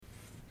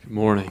Good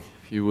morning.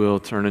 If you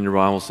will, turn in your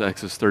Bibles to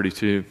Exodus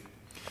 32.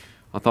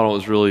 I thought it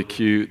was really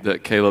cute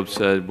that Caleb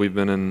said we've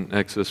been in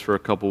Exodus for a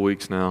couple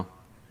weeks now.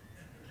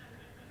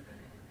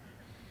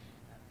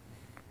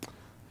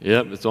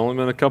 Yep, it's only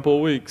been a couple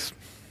of weeks.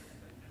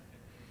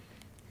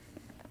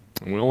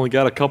 And we only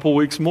got a couple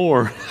weeks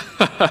more.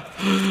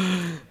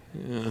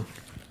 Yeah.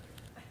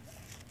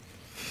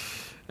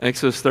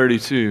 Exodus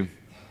 32.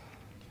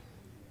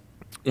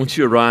 Once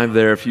you arrive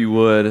there, if you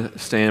would,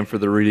 stand for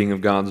the reading of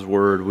God's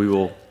Word. We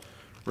will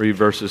read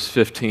verses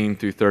 15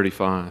 through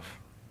 35.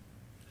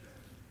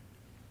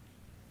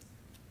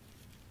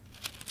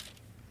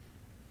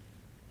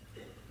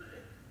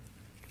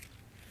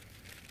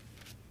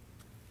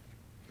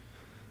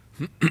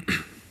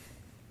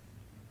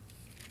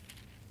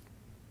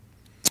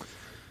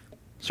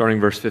 Starting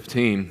verse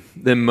 15.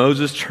 Then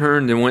Moses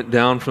turned and went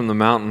down from the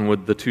mountain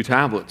with the two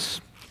tablets,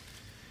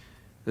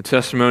 the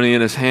testimony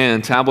in his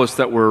hand, tablets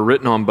that were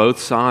written on both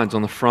sides,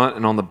 on the front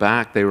and on the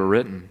back they were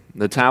written.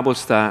 The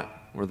tablets that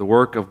were the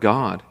work of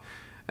God,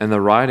 and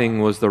the writing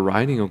was the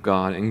writing of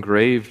God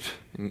engraved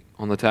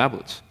on the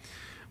tablets.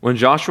 When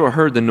Joshua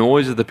heard the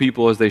noise of the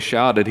people as they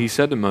shouted, he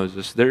said to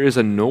Moses, "There is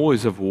a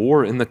noise of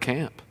war in the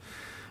camp."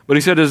 But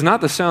he said, "It is not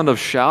the sound of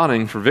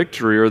shouting for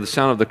victory or the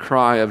sound of the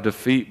cry of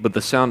defeat, but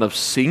the sound of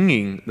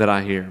singing that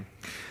I hear."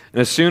 And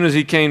as soon as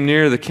he came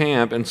near the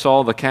camp and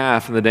saw the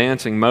calf and the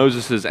dancing,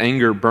 Moses'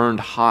 anger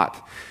burned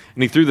hot,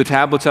 and he threw the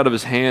tablets out of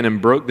his hand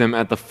and broke them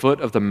at the foot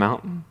of the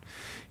mountain.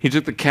 He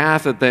took the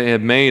calf that they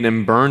had made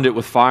and burned it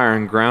with fire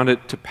and ground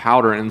it to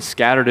powder and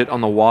scattered it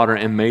on the water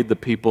and made the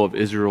people of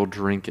Israel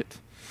drink it.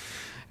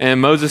 And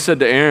Moses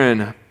said to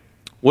Aaron,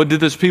 "What did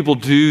this people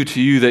do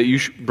to you that you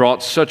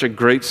brought such a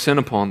great sin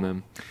upon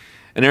them?"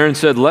 And Aaron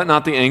said, "Let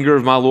not the anger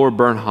of my Lord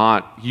burn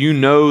hot. You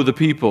know the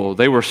people.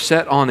 They were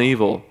set on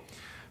evil.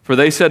 For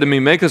they said to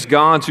me, 'Make us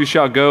gods who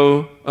shall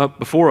go up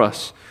before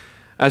us.'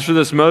 As for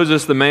this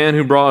Moses, the man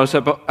who brought us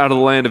up out of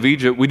the land of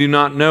Egypt, we do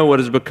not know what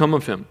has become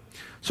of him.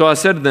 So I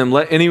said to them,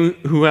 'Let any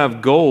who have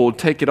gold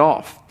take it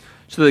off.'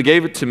 So they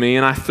gave it to me,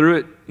 and I threw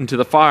it into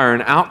the fire,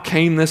 and out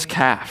came this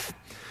calf.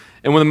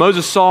 And when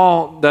Moses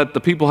saw that the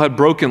people had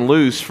broken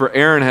loose, for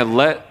Aaron had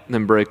let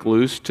them break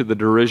loose to the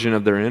derision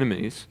of their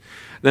enemies,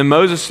 then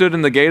Moses stood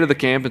in the gate of the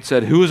camp and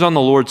said, 'Who is on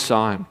the Lord's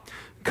side?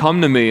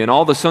 Come to me.' And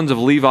all the sons of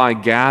Levi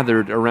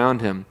gathered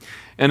around him.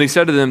 And he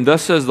said to them,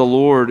 'Thus says the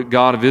Lord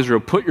God of Israel,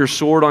 put your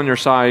sword on your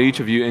side, each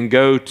of you, and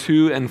go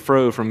to and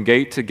fro from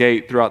gate to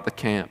gate throughout the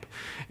camp.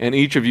 And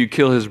each of you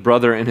kill his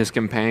brother and his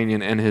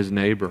companion and his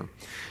neighbor.'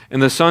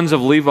 And the sons of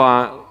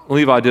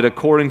Levi did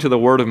according to the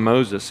word of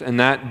Moses. And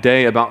that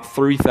day about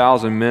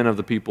 3,000 men of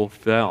the people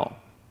fell.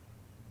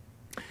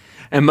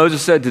 And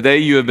Moses said, 'Today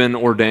you have been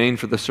ordained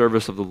for the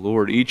service of the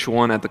Lord, each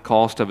one at the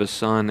cost of his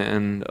son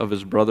and of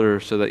his brother,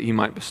 so that he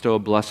might bestow a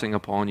blessing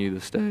upon you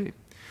this day.'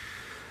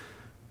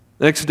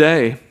 Next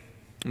day,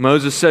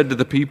 Moses said to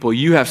the people,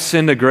 'You have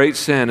sinned a great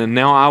sin, and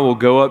now I will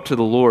go up to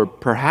the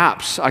Lord.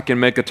 Perhaps I can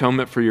make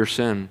atonement for your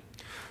sin.'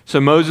 So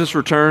Moses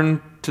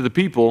returned to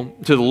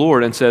the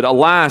Lord, and said,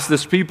 'Alas,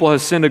 this people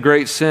has sinned a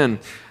great sin.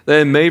 They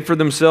have made for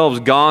themselves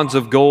gods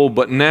of gold.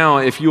 But now,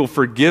 if you will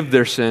forgive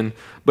their sin,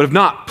 but if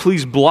not,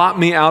 please blot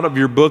me out of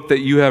your book that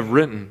you have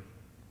written.'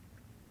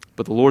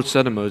 But the Lord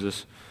said to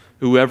Moses,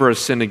 'Whoever has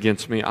sinned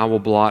against me, I will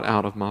blot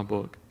out of my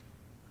book.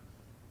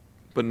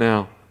 But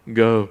now,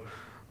 go,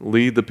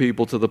 lead the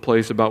people to the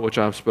place about which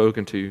I have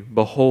spoken to you.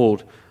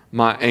 Behold,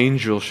 my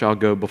angel shall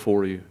go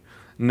before you.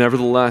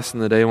 Nevertheless, in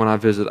the day when I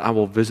visit, I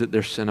will visit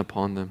their sin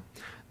upon them.'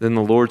 Then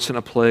the Lord sent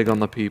a plague on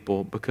the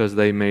people because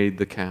they made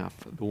the calf,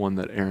 the one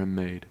that Aaron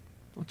made."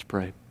 Let's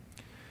pray.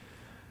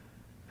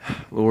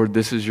 Lord,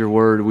 this is your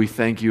word. We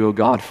thank you, O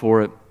God,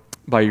 for it.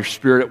 By your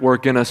Spirit at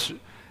work in us,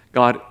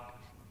 God,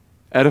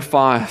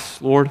 edify us,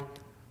 Lord.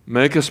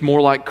 Make us more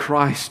like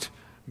Christ.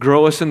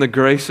 Grow us in the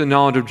grace and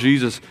knowledge of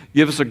Jesus.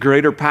 Give us a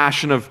greater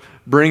passion of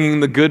bringing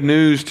the good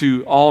news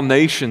to all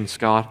nations,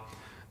 God.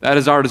 That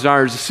is our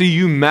desire, is to see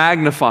you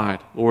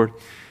magnified, Lord.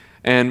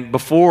 And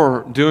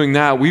before doing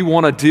that, we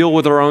want to deal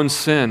with our own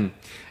sin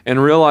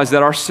and realize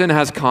that our sin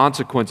has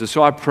consequences.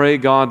 So I pray,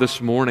 God, this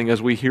morning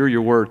as we hear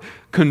your word,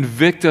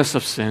 convict us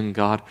of sin,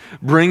 God.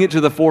 Bring it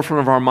to the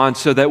forefront of our minds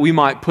so that we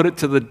might put it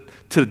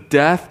to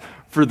death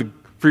for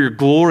your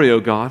glory, O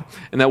God,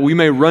 and that we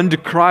may run to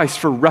Christ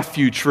for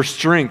refuge, for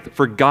strength,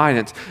 for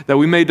guidance, that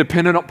we may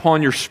depend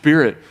upon your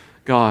Spirit,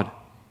 God,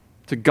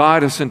 to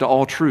guide us into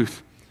all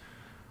truth.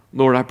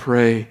 Lord, I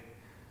pray,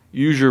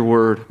 use your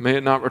word. May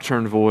it not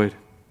return void.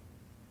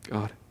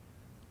 God,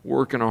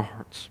 work in our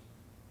hearts.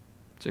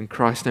 It's in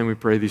Christ's name we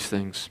pray these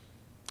things.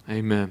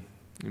 Amen.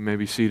 You may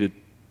be seated.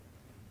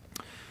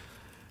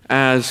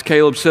 As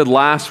Caleb said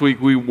last week,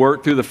 we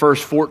worked through the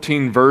first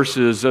 14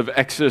 verses of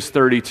Exodus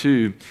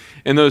 32.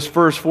 In those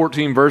first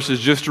 14 verses,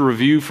 just to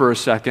review for a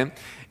second,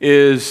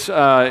 is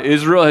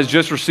Israel has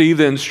just received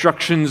the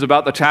instructions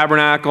about the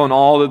tabernacle and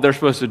all that they're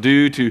supposed to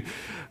do to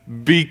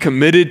be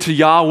committed to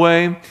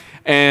Yahweh.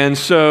 And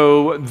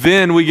so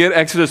then we get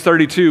Exodus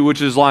 32,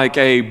 which is like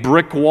a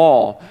brick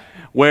wall,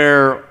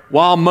 where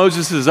while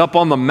Moses is up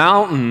on the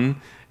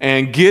mountain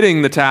and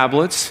getting the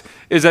tablets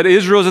is that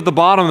Israel's at the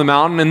bottom of the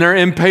mountain and they're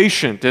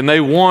impatient and they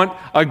want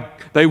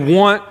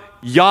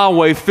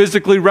Yahweh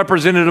physically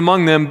represented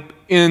among them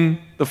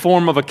in the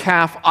form of a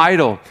calf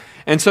idol.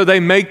 And so they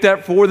make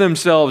that for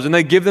themselves and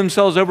they give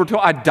themselves over to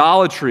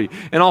idolatry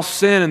and all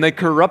sin and they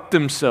corrupt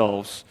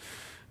themselves.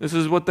 This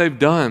is what they've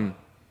done.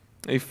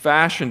 They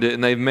fashioned it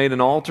and they've made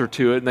an altar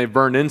to it and they've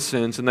burned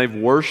incense and they've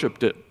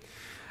worshiped it.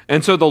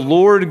 And so the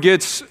Lord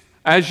gets,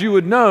 as you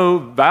would know,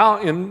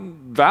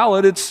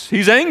 valid,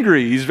 he's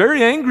angry. He's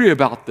very angry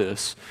about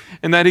this.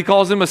 And that he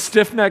calls them a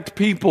stiff-necked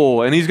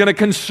people and he's going to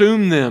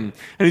consume them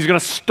and he's going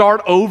to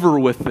start over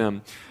with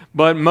them.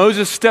 But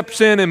Moses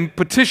steps in and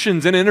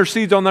petitions and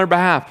intercedes on their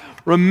behalf.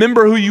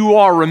 Remember who you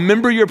are.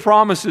 Remember your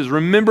promises.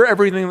 Remember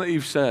everything that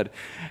you've said.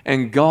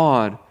 And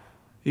God,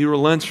 he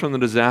relents from the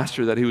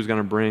disaster that he was going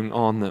to bring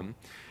on them.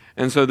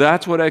 And so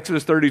that's what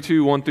Exodus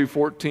 32, 1 through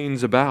 14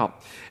 is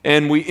about.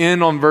 And we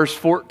end on verse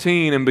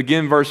 14 and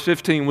begin verse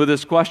 15 with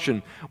this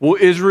question. Will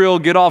Israel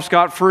get off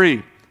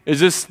scot-free? Is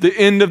this the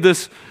end of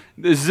this?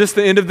 Is this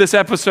the end of this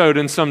episode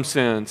in some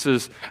sense?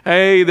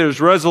 Hey,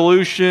 there's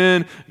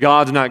resolution.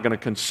 God's not going to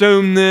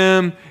consume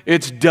them.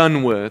 It's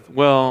done with.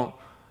 Well,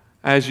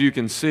 as you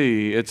can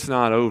see, it's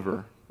not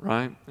over,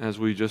 right? As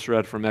we just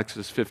read from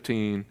Exodus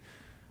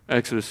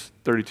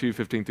 32,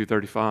 15 through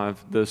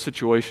 35, the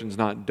situation's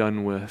not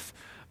done with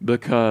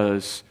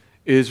because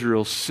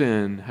Israel's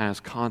sin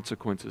has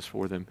consequences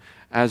for them,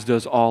 as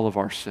does all of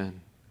our sin.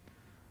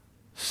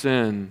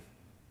 Sin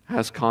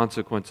has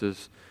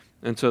consequences.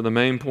 And so the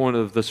main point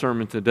of the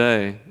sermon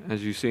today,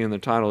 as you see in the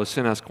title, is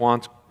sin has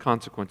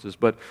consequences.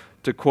 But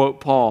to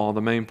quote Paul,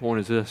 the main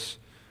point is this: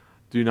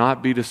 do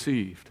not be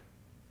deceived.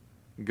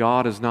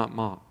 God is not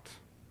mocked.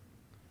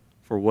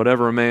 For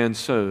whatever a man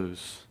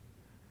sows,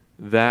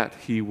 that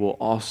he will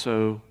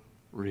also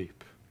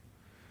reap.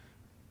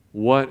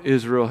 What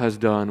Israel has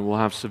done will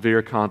have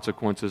severe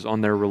consequences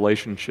on their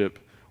relationship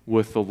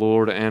with the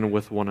Lord and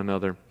with one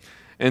another.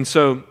 And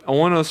so I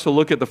want us to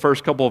look at the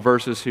first couple of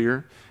verses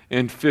here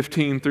in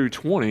 15 through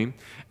 20,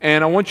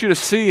 and I want you to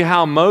see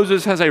how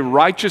Moses has a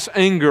righteous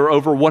anger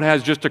over what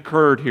has just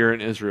occurred here in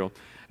Israel.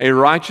 A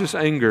righteous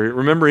anger.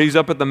 Remember, he's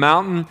up at the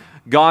mountain.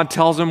 God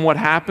tells him what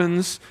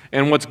happens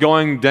and what's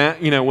going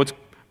down, what's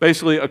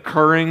basically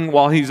occurring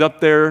while he's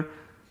up there.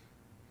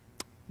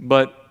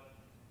 But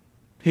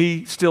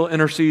he still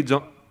intercedes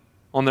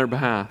on their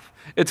behalf.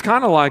 It's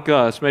kind of like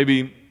us.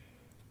 Maybe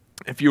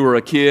if you were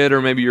a kid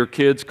or maybe your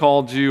kids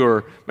called you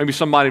or maybe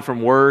somebody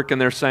from work and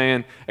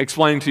they're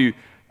explaining to you,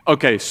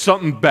 okay,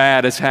 something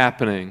bad is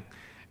happening.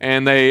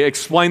 And they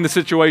explain the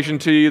situation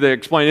to you. They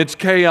explain it's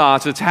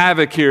chaos, it's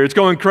havoc here, it's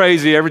going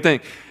crazy, everything.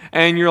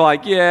 And you're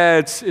like,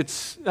 yeah,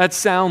 that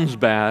sounds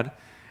bad.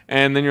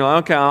 And then you're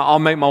like, okay, I'll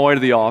make my way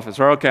to the office.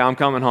 Or okay, I'm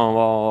coming home,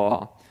 blah, blah,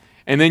 blah.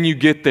 And then you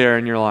get there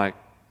and you're like,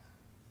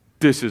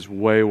 this is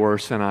way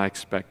worse than I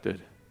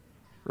expected.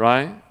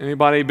 Right?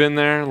 Anybody been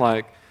there?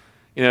 Like,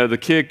 the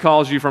kid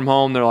calls you from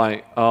home, they're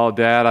like, oh,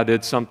 Dad, I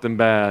did something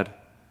bad.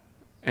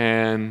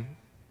 And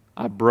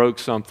I broke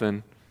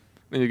something.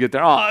 Then you get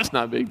there, oh, it's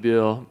not a big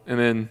deal. And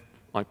then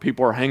like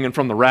people are hanging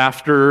from the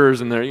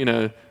rafters and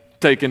they're,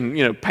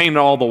 painting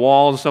all the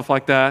walls and stuff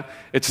like that.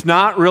 It's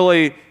not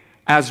really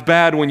as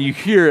bad when you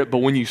hear it, but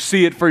when you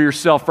see it for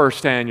yourself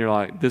firsthand, you're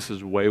like, this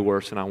is way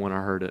worse than I when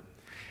I heard it.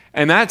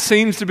 And that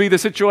seems to be the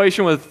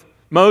situation with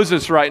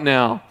Moses right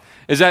now,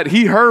 is that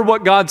he heard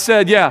what God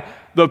said. Yeah,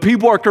 the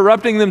people are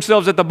corrupting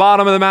themselves at the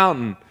bottom of the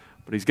mountain,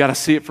 but he's got to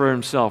see it for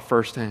himself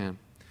firsthand.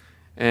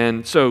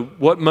 And so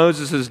what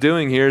Moses is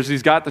doing here is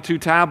he's got the two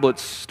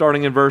tablets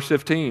starting in verse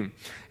 15.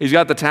 He's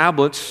got the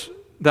tablets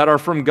that are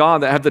from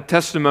God, that have the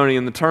testimony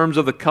and the terms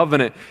of the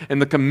covenant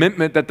and the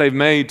commitment that they've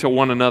made to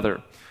one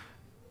another.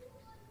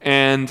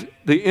 And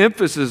the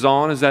emphasis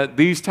on is that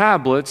these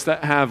tablets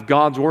that have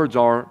God's words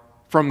are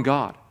from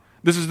God.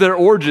 This is their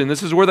origin.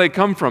 This is where they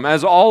come from,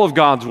 as all of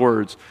God's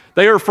words.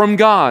 They are from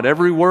God.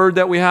 Every word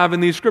that we have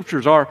in these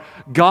scriptures are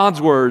God's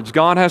words.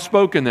 God has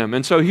spoken them.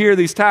 And so here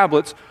these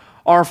tablets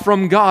are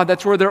from God.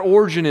 That's where their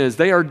origin is.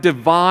 They are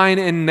divine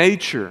in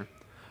nature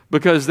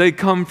because they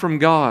come from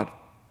God.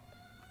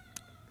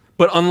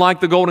 But unlike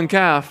the golden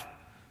calf,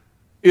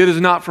 it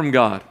is not from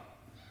God.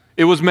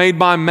 It was made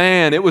by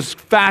man. It was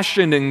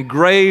fashioned and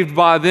engraved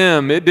by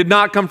them. It did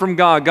not come from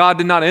God. God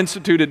did not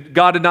institute it.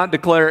 God did not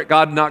declare it.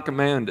 God did not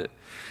command it.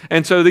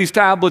 And so these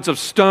tablets of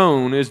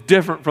stone is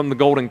different from the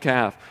golden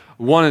calf.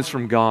 One is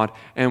from God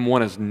and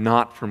one is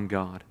not from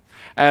God.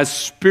 As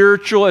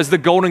spiritual as the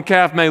golden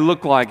calf may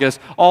look like, as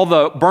all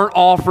the burnt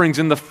offerings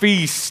and the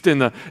feast and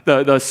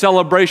the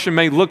celebration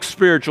may look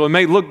spiritual, it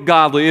may look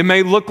godly, it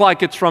may look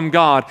like it's from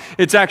God,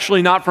 it's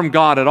actually not from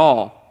God at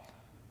all.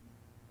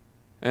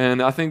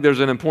 And I think there's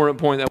an important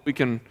point that we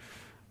can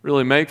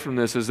really make from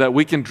this is that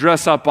we can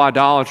dress up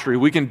idolatry,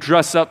 we can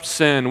dress up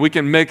sin, we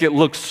can make it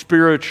look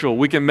spiritual,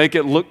 we can make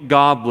it look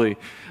godly,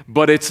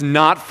 but it's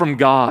not from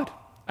God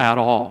at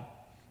all.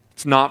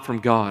 It's not from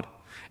God.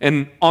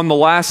 And on the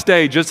last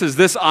day, just as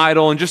this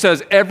idol and just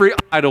as every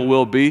idol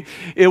will be,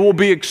 it will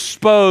be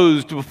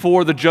exposed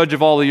before the judge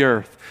of all the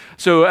earth.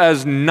 So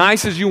as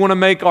nice as you want to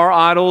make our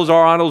idols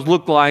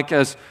look like,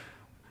 as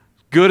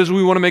good as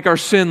we want to make our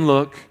sin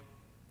look,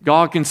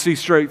 God can see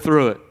straight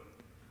through it.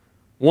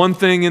 One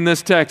thing in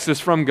this text is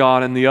from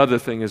God and the other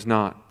thing is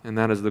not, and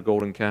that is the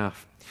golden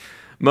calf.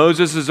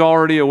 Moses is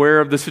already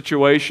aware of the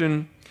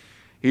situation.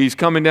 He's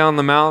coming down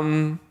the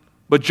mountain,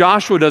 but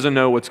Joshua doesn't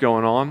know what's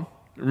going on.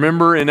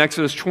 Remember in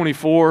Exodus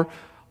 24,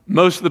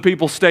 most of the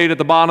people stayed at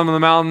the bottom of the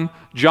mountain.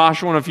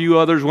 Joshua and a few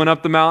others went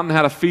up the mountain,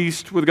 had a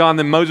feast with God, and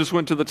then Moses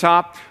went to the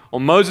top. Well,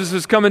 Moses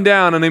is coming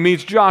down, and he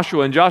meets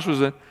Joshua, and Joshua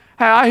said,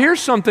 hey, I hear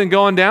something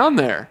going down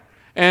there,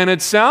 and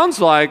it sounds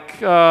like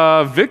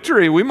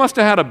victory. We must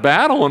have had a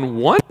battle and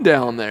won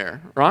down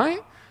there, right?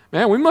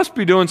 Man, we must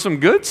be doing some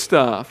good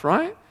stuff,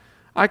 right?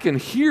 I can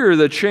hear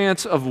the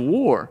chants of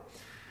war.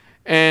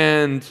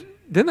 And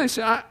then they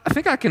say, I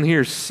think I can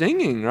hear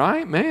singing,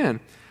 right?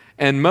 Man.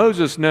 And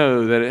Moses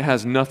knows that it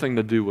has nothing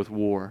to do with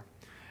war.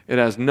 It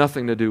has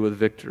nothing to do with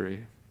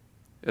victory.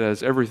 It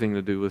has everything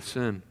to do with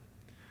sin.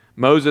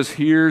 Moses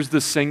hears the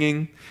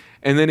singing,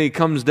 and then he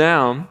comes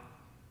down,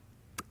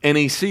 and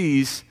he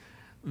sees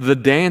the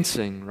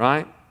dancing,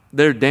 right?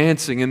 They're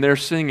dancing and they're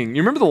singing.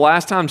 You remember the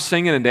last time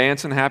singing and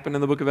dancing happened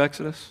in the book of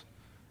Exodus?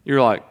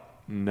 You're like,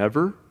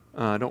 never?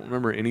 I don't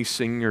remember any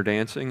singing or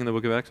dancing in the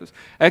book of Exodus.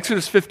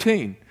 Exodus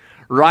 15.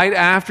 Right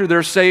after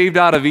they're saved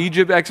out of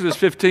Egypt, Exodus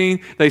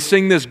 15, they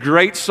sing this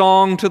great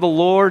song to the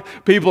Lord.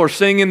 People are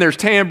singing, there's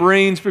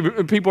tambourines,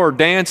 people are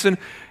dancing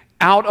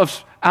out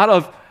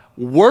of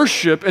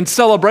worship and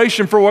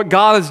celebration for what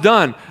God has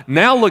done.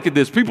 Now look at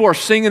this. People are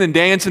singing and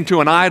dancing to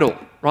an idol,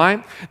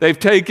 right? They've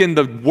taken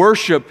the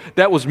worship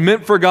that was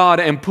meant for God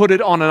and put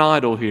it on an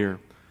idol here.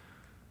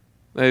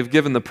 They've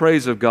given the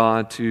praise of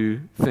God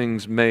to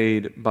things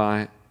made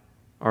by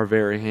our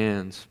very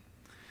hands.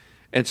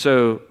 And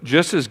so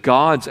just as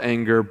God's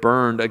anger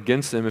burned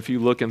against them, if you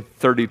look in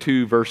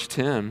 32 verse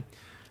 10,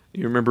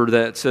 you remember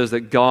that it says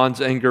that God's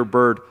anger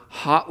burned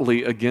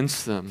hotly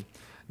against them.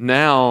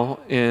 Now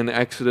in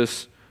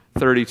Exodus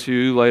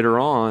 32, later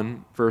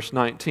on, verse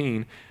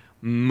 19,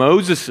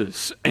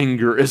 Moses'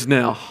 anger is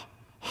now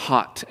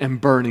hot and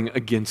burning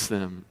against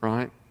them,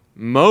 right?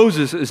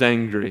 Moses is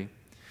angry.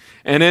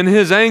 And in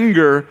his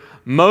anger,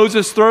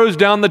 Moses throws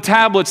down the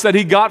tablets that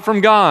he got from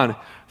God,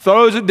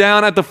 throws it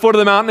down at the foot of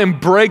the mountain and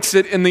breaks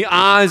it in the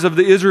eyes of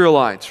the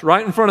Israelites,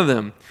 right in front of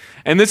them.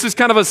 And this is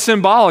kind of a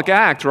symbolic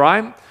act,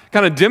 right?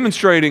 Kind of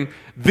demonstrating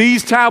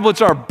these tablets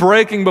are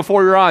breaking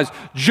before your eyes,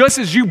 just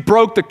as you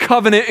broke the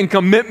covenant and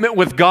commitment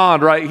with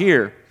God right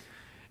here.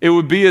 It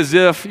would be as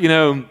if,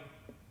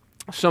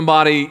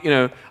 somebody,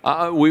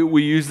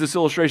 we used this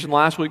illustration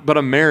last week, but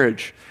a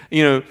marriage,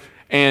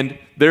 and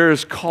there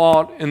is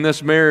caught in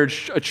this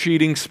marriage a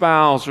cheating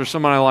spouse or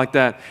somebody like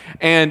that,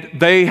 and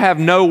they have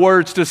no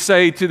words to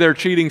say to their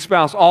cheating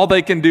spouse. All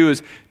they can do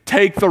is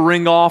take the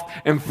ring off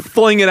and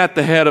fling it at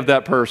the head of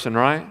that person,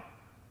 right?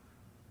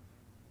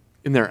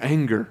 In their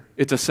anger,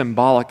 it's a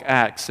symbolic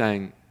act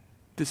saying,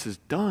 this is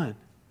done.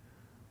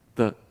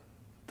 The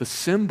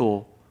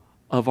symbol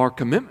of our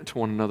commitment to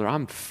one another,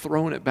 I'm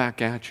throwing it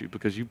back at you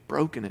because you've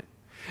broken it.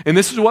 And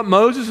this is what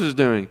Moses is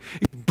doing.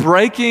 He's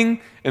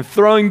breaking and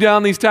throwing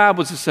down these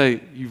tablets to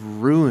say,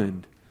 you've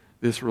ruined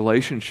this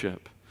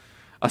relationship.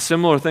 A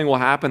similar thing will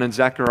happen in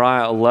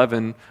Zechariah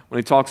 11 when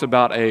he talks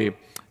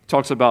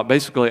about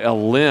basically a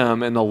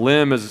limb, and the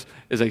limb is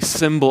a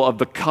symbol of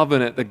the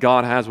covenant that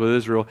God has with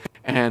Israel,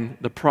 and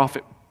the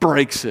prophet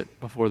breaks it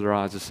before their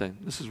eyes and saying,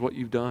 this is what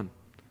you've done.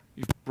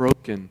 You've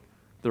broken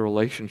the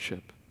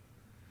relationship.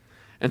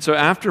 And so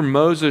after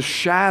Moses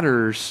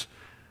shatters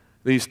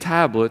these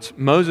tablets,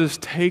 Moses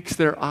takes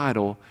their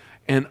idol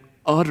and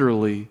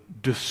utterly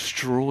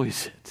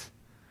destroys it.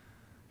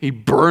 He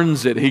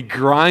burns it. He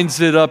grinds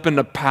it up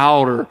into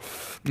powder.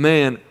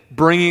 Man,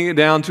 bringing it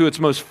down to its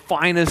most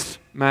finest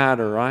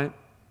matter, right?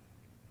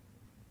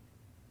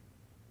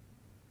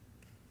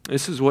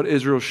 This is what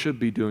Israel should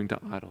be doing to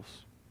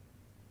idols.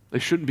 They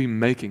shouldn't be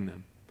making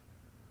them.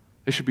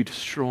 They should be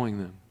destroying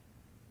them,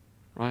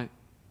 right?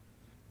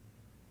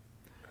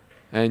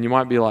 And you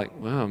might be like,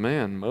 well,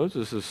 man,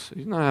 he's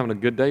not having a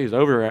good day. He's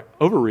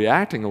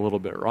overreacting a little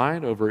bit,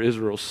 right, over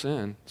Israel's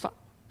sin.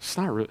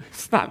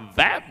 It's not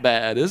that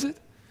bad, is it?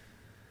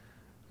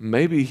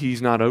 Maybe he's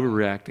not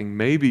overreacting.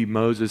 Maybe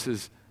Moses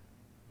is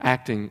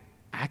acting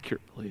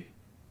accurately,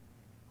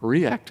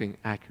 reacting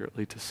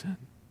accurately to sin.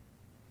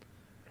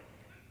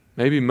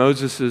 Maybe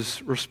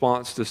Moses'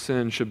 response to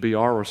sin should be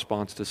our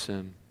response to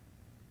sin.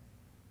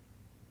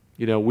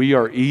 We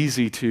are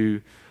easy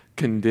to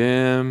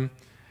condemn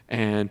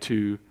and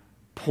to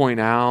point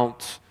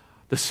out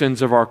the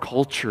sins of our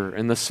culture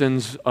and the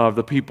sins of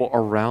the people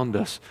around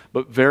us,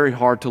 but very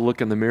hard to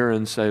look in the mirror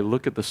and say,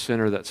 look at the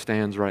sinner that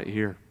stands right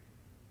here.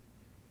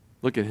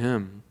 Look at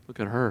him. Look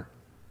at her.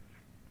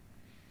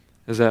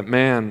 Is that,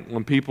 man,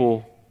 when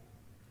people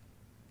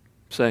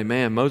say,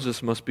 man,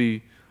 Moses must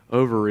be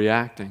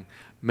overreacting,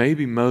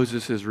 maybe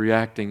Moses is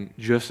reacting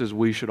just as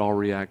we should all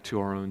react to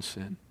our own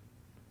sin.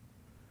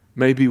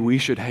 Maybe we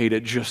should hate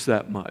it just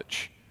that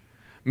much.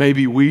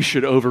 Maybe we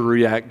should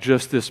overreact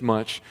just this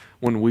much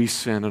when we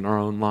sin in our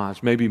own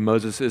lives. Maybe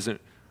Moses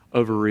isn't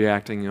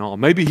overreacting at all.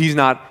 Maybe he's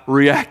not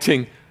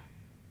reacting.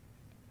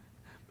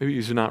 Maybe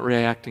he's not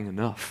reacting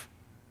enough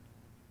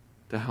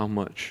to how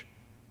much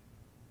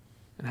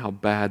and how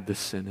bad this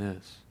sin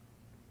is.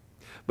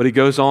 But he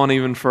goes on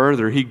even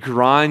further. He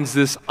grinds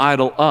this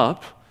idol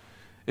up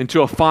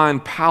into a fine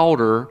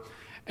powder,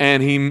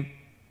 and he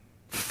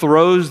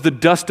throws the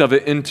dust of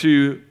it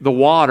into the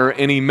water,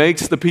 and he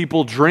makes the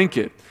people drink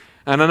it.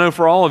 And I know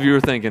for all of you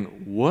are thinking,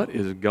 what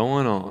is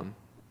going on?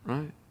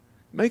 Right?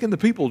 Making the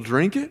people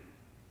drink it?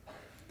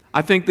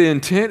 I think the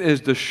intent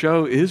is to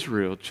show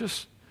Israel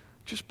just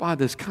by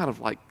this kind of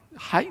like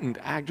heightened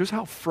act, just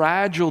how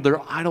fragile their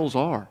idols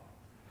are,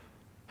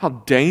 how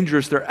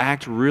dangerous their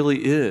act really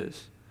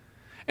is.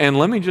 And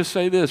let me just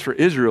say this for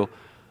Israel,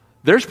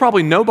 there's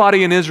probably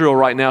nobody in Israel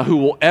right now who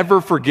will ever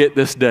forget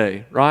this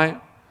day,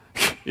 right?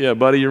 Yeah,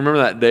 buddy, you remember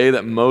that day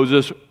that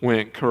Moses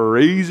went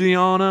crazy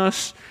on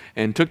us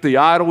and took the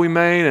idol we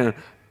made and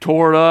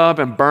tore it up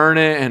and burned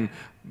it and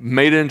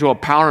made it into a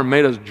powder and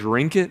made us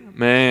drink it?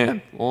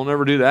 Man, we'll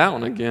never do that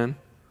one again.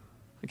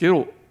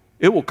 Like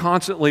it will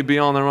constantly be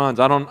on their minds.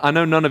 I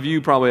know none of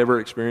you probably ever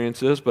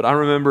experienced this, but I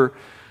remember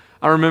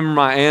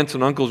my aunts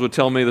and uncles would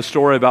tell me the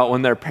story about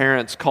when their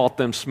parents caught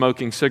them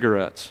smoking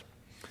cigarettes.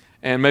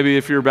 And maybe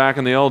if you're back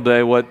in the old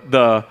day, what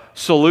the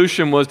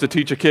solution was to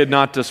teach a kid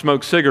not to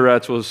smoke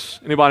cigarettes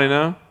was, anybody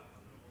know?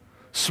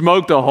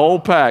 Smoke the whole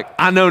pack.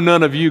 I know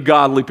none of you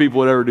godly people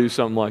would ever do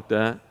something like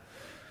that.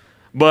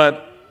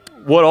 But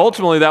what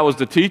ultimately that was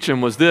to teach him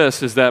was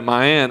this, is that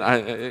my aunt,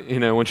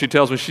 when she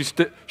tells me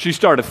she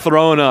started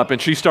throwing up and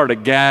she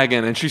started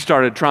gagging and she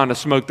started trying to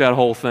smoke that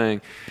whole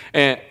thing.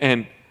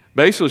 And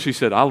basically she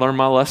said, I learned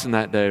my lesson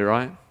that day,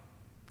 right?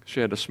 She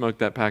had to smoke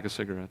that pack of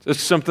cigarettes. It's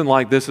something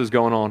like this is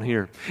going on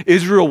here.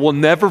 Israel will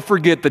never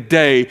forget the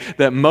day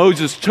that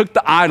Moses took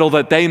the idol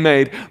that they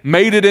made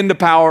it into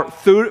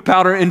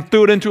powder and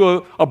threw it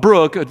into a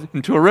brook,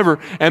 into a river,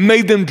 and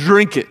made them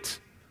drink it.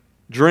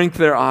 Drink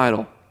their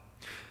idol.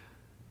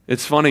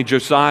 It's funny,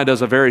 Josiah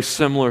does a very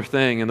similar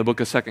thing in the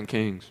book of 2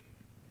 Kings.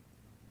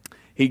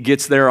 He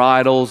gets their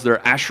idols,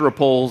 their Asherah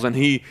poles, and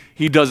he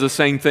does the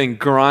same thing,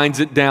 grinds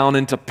it down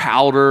into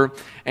powder,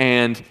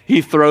 and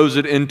he throws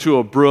it into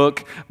a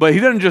brook. But he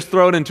doesn't just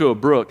throw it into a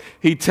brook.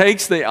 He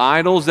takes the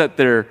idols that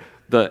their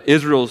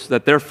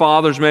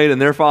fathers made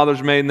and their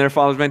fathers made and their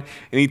fathers made,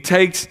 and he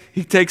takes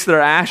their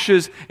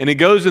ashes and he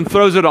goes and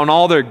throws it on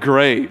all their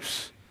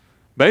graves.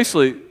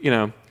 Basically,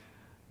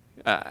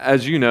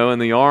 as you know, in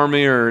the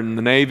Army or in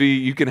the Navy,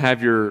 you can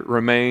have your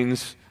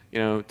remains,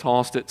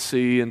 tossed at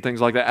sea and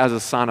things like that as a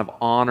sign of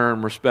honor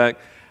and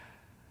respect.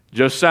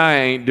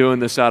 Josiah ain't doing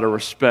this out of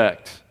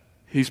respect.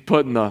 He's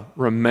putting the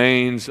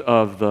remains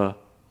of the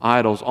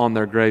idols on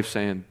their grave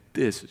saying,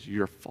 this is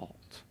your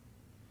fault.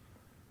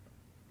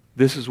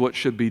 This is what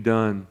should be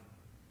done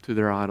to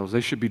their idols.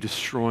 They should be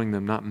destroying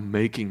them, not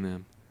making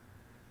them.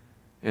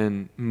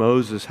 And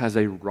Moses has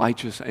a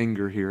righteous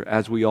anger here,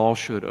 as we all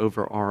should,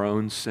 over our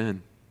own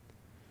sin.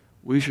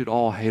 We should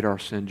all hate our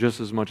sin just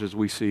as much as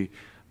we see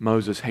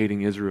Moses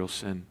hating Israel's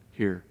sin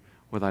here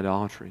with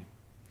idolatry.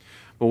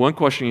 But one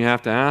question you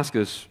have to ask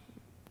is,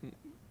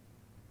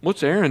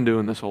 what's Aaron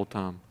doing this whole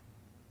time?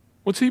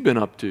 What's he been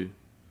up to?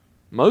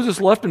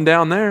 Moses left him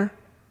down there,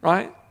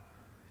 right?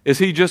 Is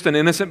he just an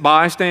innocent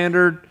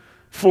bystander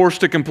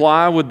forced to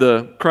comply with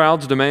the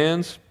crowd's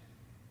demands,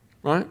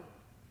 right?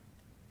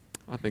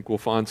 I think we'll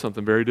find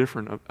something very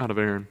different out of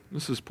Aaron.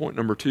 This is point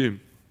number 2.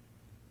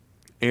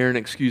 Aaron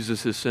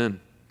excuses his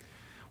sin.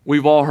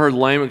 We've all heard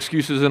lame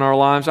excuses in our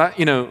lives.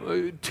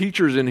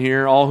 Teachers in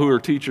here, all who are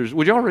teachers,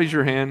 would y'all raise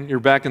your hand? You're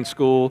back in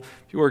school.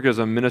 If you work as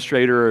an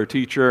administrator or a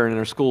teacher in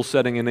a school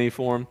setting in any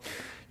form,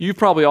 you've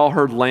probably all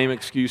heard lame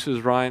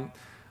excuses, right?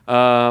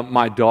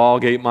 My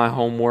dog ate my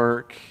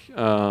homework.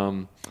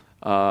 My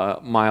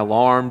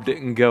alarm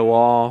didn't go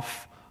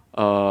off.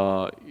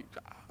 I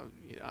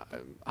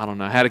don't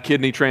know. Had a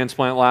kidney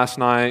transplant last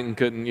night and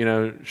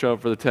couldn't, show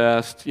up for the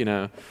test.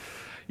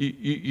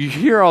 You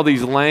hear all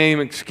these lame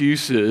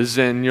excuses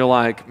and you're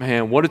like,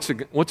 man, what's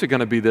it going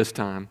to be this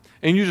time?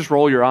 And you just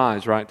roll your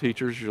eyes, right,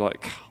 teachers? You're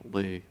like,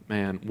 golly,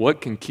 man,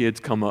 what can kids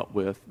come up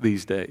with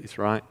these days,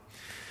 right?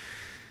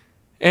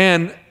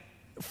 And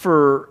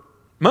for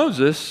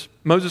Moses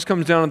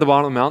comes down at the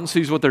bottom of the mountain,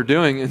 sees what they're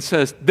doing, and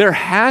says, there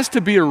has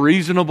to be a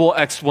reasonable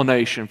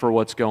explanation for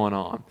what's going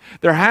on.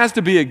 There has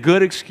to be a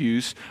good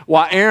excuse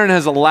why Aaron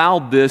has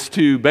allowed this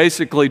to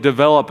basically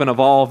develop and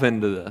evolve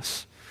into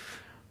this.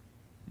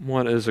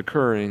 What is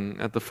occurring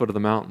at the foot of the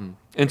mountain.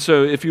 And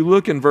so if you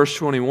look in verse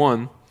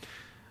 21,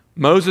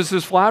 Moses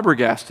is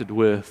flabbergasted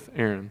with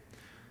Aaron.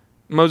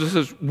 Moses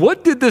says,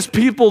 what did this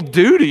people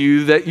do to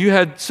you that you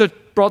had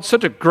brought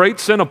such a great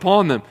sin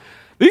upon them?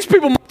 These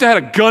people must have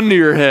had a gun to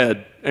your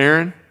head,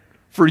 Aaron,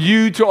 for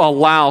you to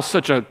allow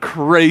such a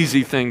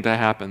crazy thing to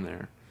happen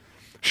there.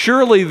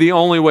 Surely the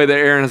only way that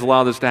Aaron has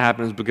allowed this to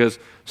happen is because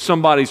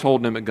somebody's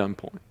holding him at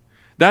gunpoint.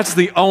 That's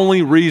the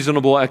only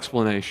reasonable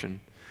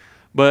explanation.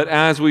 But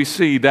as we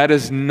see, that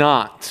is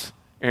not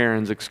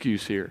Aaron's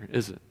excuse here,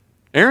 is it?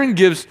 Aaron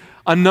gives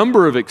a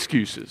number of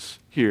excuses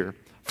here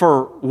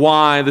for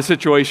why the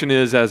situation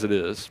is as it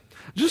is.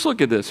 Just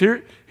look at this.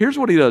 Here's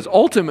what he does.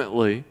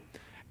 Ultimately,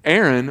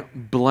 Aaron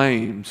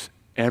blames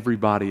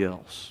everybody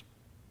else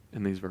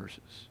in these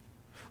verses.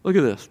 Look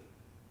at this.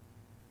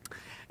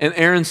 And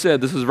Aaron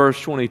said, this is verse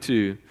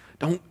 22,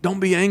 don't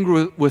be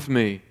angry with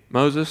me,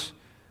 Moses.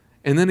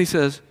 And then he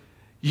says,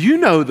 you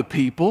know the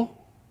people.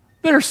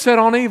 They're set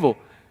on evil.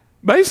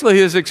 Basically,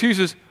 his excuse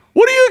is,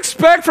 what do you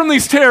expect from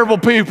these terrible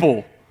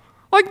people?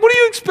 Like, what do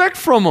you expect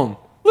from them?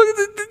 Look,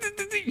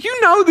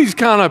 you know these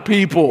kind of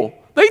people.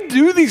 They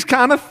do these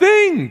kind of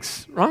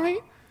things, right?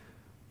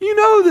 You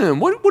know them.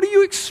 What do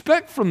you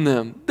expect from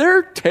them?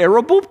 They're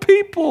terrible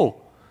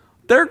people.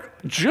 They're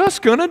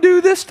just going to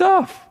do this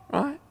stuff,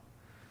 right?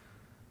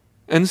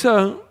 And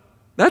so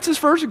that's his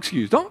first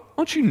excuse.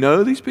 Don't you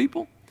know these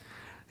people?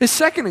 His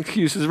second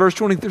excuse is verse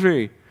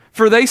 23.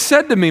 For they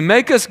said to me,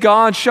 make us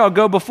gods shall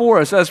go before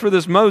us. As for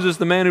this Moses,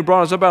 the man who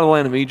brought us up out of the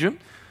land of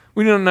Egypt,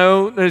 we don't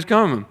know that he's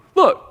coming.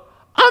 Look,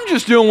 I'm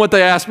just doing what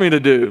they asked me to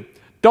do.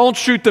 Don't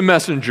shoot the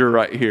messenger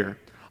right here.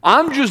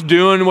 I'm just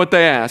doing what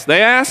they asked.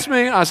 They asked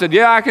me. I said,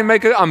 yeah,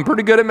 I'm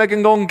pretty good at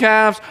making golden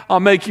calves. I'll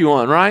make you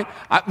one, right?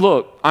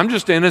 Look, I'm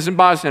just an innocent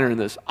bystander in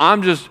this.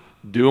 I'm just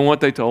doing what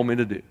they told me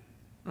to do,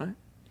 right?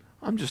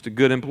 I'm just a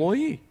good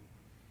employee.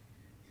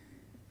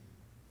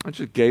 I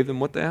just gave them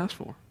what they asked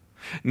for.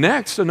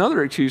 Next,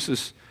 another excuse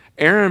is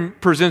Aaron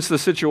presents the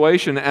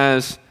situation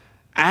as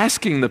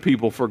asking the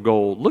people for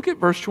gold. Look at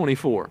verse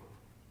 24.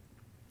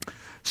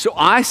 So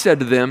I said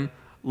to them,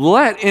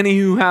 let any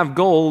who have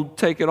gold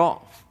take it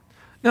off.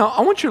 Now,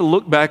 I want you to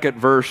look back at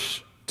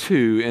verse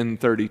 2 in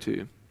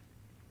 32.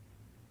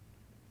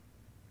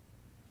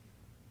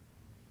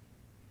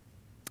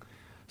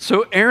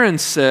 So Aaron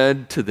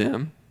said to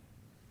them,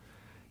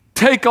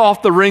 take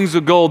off the rings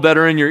of gold that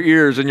are in your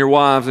ears and your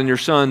wives and your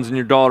sons and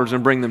your daughters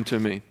and bring them to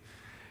me.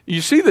 You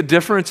see the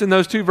difference in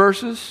those two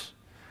verses?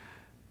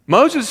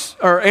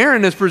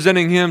 Aaron is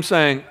presenting him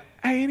saying,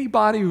 hey,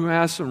 anybody who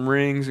has some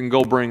rings and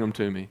gold, bring them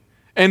to me.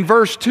 And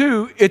verse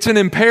 2, it's an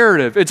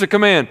imperative. It's a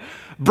command.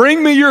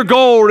 Bring me your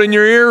gold and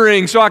your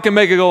earrings so I can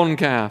make a golden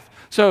calf.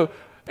 So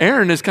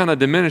Aaron is kind of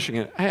diminishing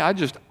it. Hey, I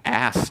just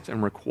asked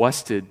and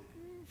requested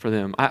for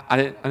them.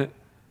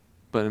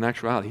 But in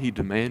actuality, he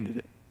demanded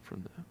it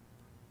from them.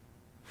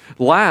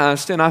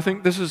 Last, and I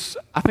think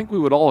we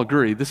would all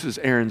agree, this is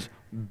Aaron's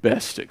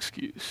best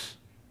excuse.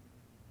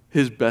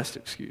 His best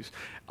excuse.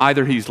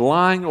 Either he's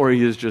lying or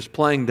he is just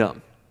playing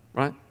dumb,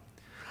 right?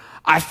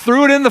 I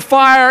threw it in the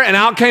fire and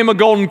out came a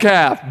golden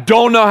calf.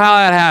 Don't know how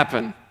that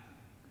happened.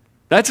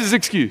 That's his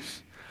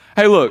excuse.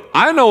 Hey, look,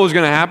 I know what was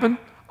going to happen.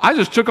 I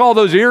just took all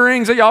those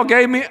earrings that y'all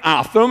gave me and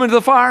I threw them into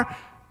the fire.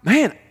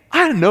 Man,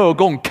 I didn't know a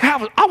golden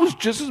calf. I was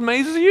just as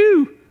amazed as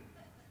you.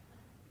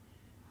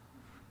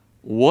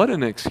 What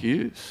an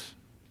excuse.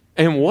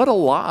 And what a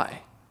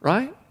lie,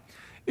 right?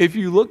 If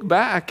you look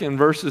back in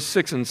verses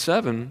 6 and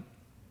 7,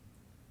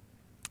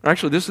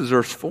 actually this is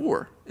verse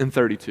 4 in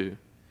 32.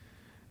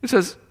 It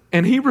says,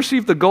 and he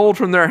received the gold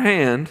from their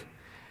hand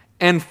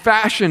and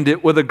fashioned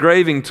it with a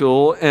graving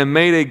tool and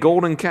made a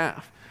golden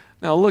calf.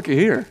 Now look at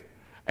here.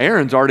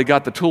 Aaron's already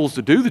got the tools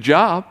to do the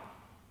job,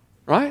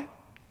 right?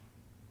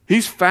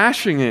 He's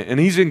fashioning it and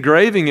he's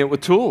engraving it with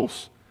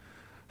tools.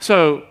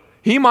 So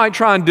he might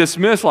try and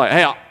dismiss like,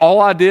 hey, all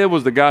I did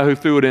was the guy who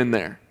threw it in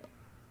there.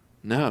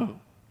 No,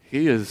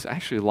 he is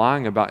actually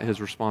lying about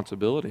his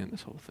responsibility in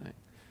this whole thing.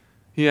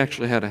 He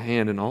actually had a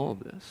hand in all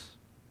of this.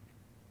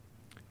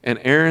 And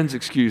Aaron's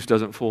excuse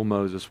doesn't fool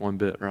Moses one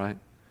bit, right?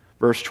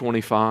 Verse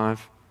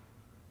 25,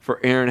 for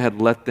Aaron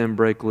had let them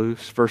break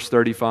loose. Verse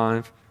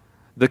 35,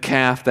 the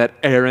calf that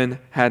Aaron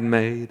had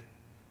made.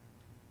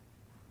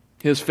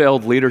 His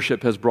failed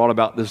leadership has brought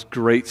about this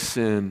great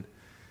sin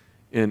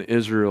in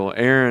Israel.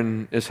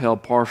 Aaron is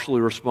held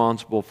partially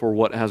responsible for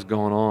what has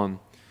gone on.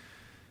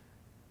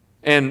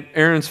 And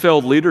Aaron's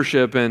failed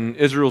leadership and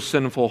Israel's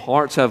sinful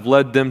hearts have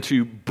led them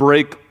to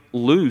break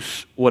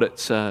loose, what it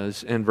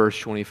says in verse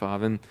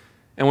 25.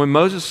 And when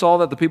Moses saw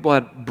that the people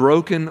had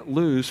broken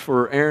loose,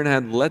 for Aaron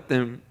had let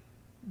them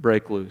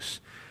break loose,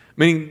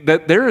 meaning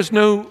that there's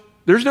no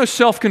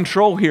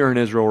self-control here in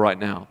Israel right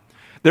now.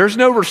 There's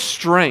no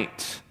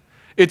restraint.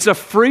 It's a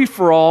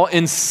free-for-all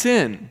in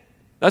sin.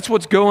 That's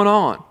what's going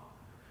on.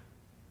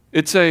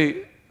 It's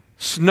a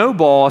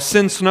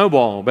sin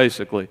snowball,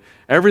 basically.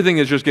 Everything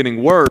is just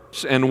getting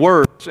worse and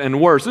worse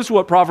and worse. This is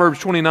what Proverbs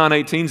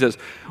 29:18 says.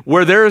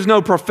 Where there is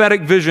no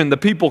prophetic vision, the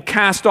people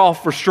cast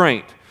off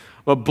restraint.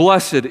 But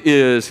blessed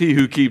is he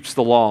who keeps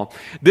the law.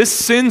 This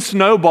sin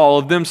snowball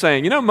of them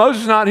saying,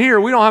 Moses is not here.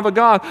 We don't have a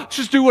God. Let's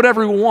just do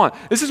whatever we want.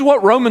 This is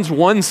what Romans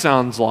 1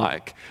 sounds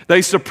like.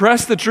 They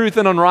suppress the truth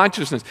in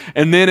unrighteousness,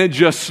 and then it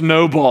just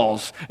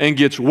snowballs and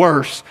gets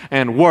worse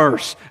and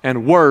worse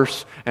and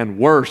worse and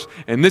worse.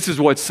 And this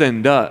is what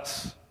sin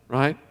does,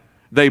 right?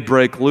 They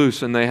break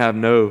loose and they have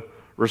no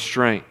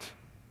restraint.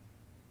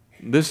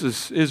 This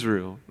is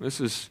Israel.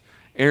 This is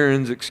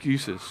Aaron's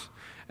excuses.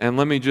 And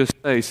let me just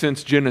say,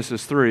 since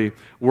Genesis 3,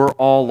 we're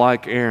all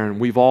like Aaron.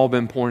 We've all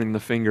been pointing the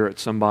finger at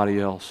somebody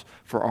else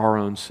for our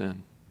own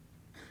sin.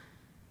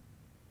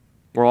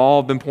 We're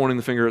all been pointing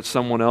the finger at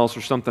someone else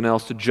or something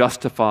else to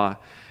justify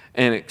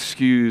and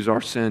excuse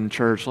our sin.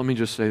 Church, let me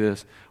just say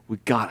this. We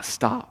got to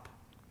stop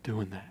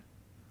doing that.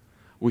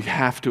 We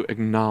have to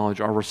acknowledge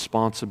our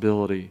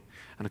responsibility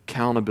and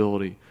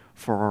accountability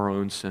for our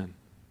own sin.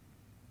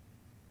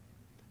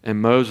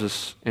 And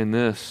Moses, in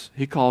this,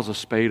 he calls a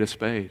spade a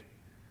spade.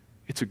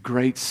 It's a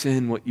great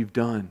sin what you've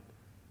done,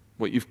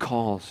 what you've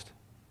caused.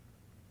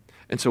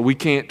 And so we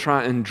can't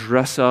try and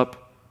dress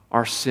up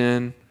our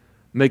sin,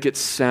 make it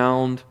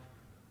sound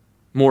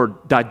more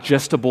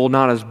digestible,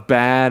 not as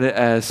bad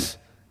as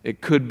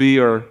it could be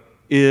or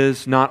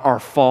is, not our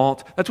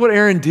fault. That's what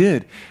Aaron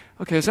did.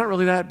 Okay, it's not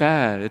really that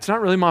bad. It's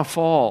not really my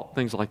fault,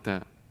 things like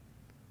that.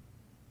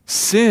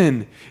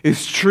 Sin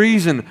is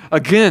treason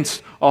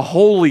against a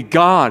holy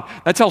God.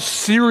 That's how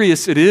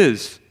serious it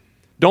is.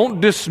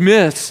 Don't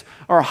dismiss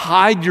or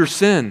hide your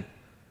sin.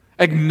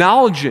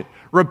 Acknowledge it.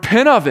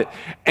 Repent of it.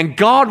 And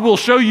God will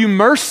show you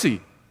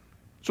mercy.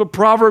 That's what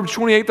Proverbs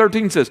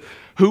 28:13 says.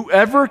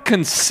 Whoever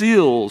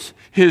conceals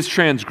his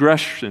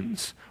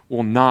transgressions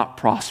will not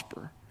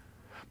prosper,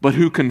 but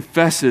who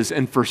confesses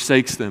and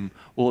forsakes them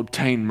will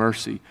obtain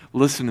mercy.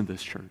 Listen to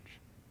this, church.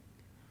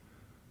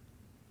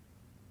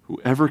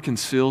 Whoever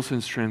conceals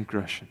his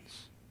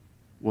transgressions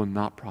will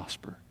not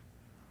prosper,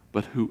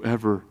 but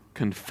whoever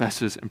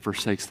confesses and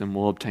forsakes them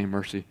will obtain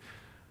mercy.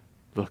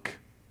 Look,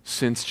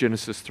 since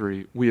Genesis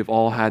 3, we have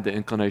all had the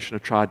inclination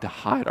to try to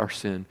hide our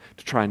sin,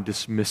 to try and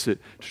dismiss it,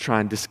 to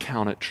try and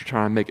discount it, to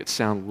try and make it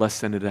sound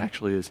less than it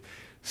actually is.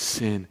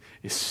 Sin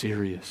is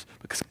serious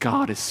because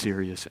God is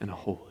serious and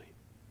holy.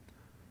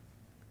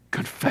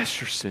 Confess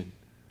your sin.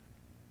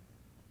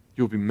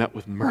 You'll be met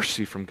with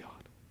mercy from God.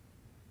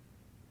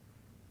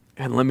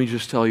 And let me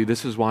just tell you,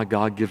 this is why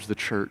God gives the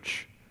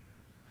church.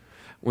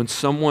 When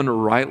someone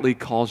rightly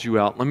calls you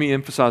out, let me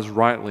emphasize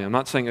rightly. I'm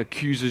not saying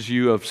accuses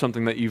you of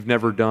something that you've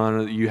never done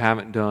or that you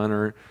haven't done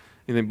or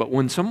anything, but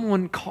when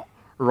someone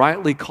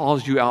rightly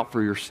calls you out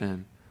for your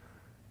sin,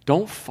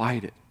 don't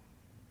fight it.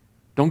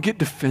 Don't get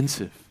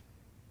defensive.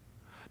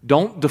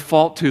 Don't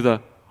default to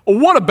the, oh,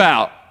 what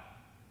about?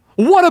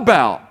 What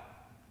about?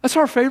 That's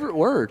our favorite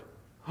word.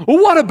 Well,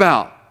 what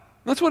about?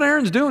 That's what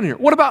Aaron's doing here.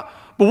 What about?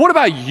 But what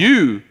about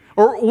you?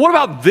 Or what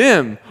about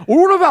them?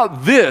 Or what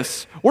about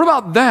this? What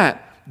about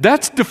that?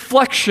 That's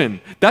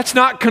deflection. That's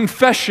not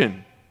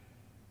confession.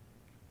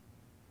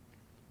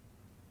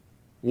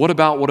 What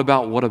about?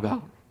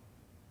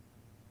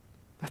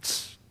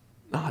 That's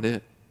not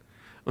it.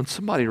 When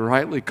somebody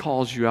rightly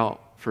calls you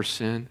out for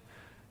sin,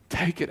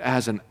 take it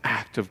as an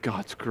act of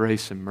God's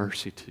grace and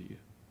mercy to you.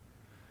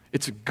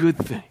 It's a good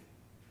thing.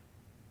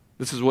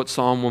 This is what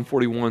Psalm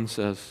 141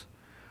 says.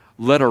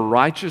 Let a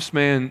righteous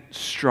man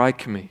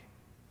strike me.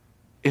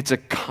 It's a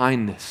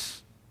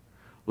kindness.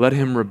 Let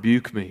him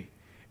rebuke me.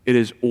 It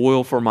is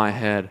oil for my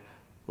head.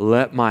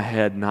 Let my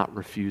head not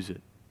refuse it.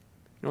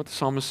 You know what the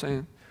psalmist is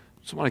saying?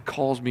 Somebody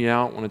calls me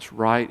out when it's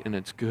right and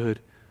it's good.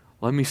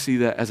 Let me see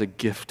that as a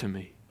gift to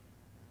me,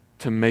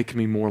 to make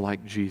me more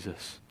like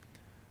Jesus.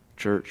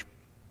 Church,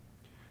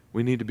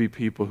 we need to be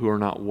people who are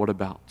not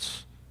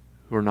whatabouts,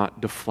 who are not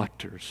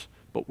deflectors,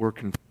 but we're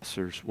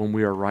confessors when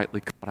we are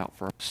rightly caught out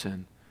for our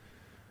sin.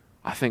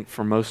 I think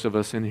for most of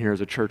us in here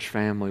as a church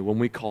family, when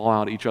we call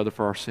out each other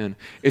for our sin,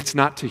 it's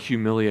not to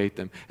humiliate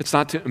them. It's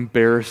not to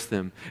embarrass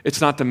them.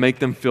 It's not to make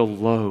them feel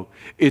low.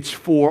 It's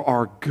for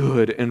our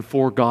good and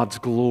for God's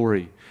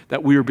glory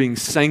that we are being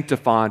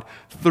sanctified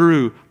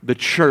through the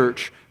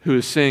church who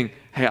is saying,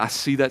 hey, I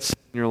see that sin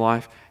in your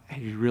life,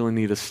 and you really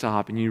need to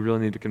stop, and you really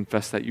need to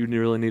confess that. You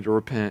really need to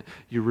repent.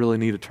 You really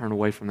need to turn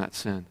away from that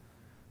sin.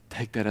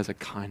 Take that as a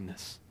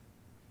kindness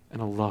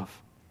and a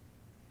love.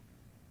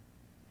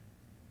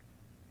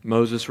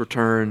 Moses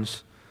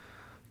returns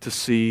to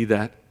see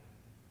that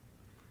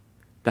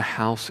the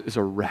house is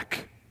a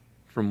wreck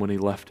from when he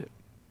left it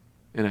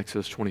in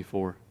Exodus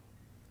 24.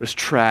 There's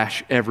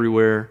trash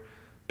everywhere,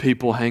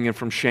 people hanging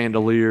from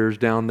chandeliers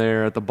down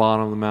there at the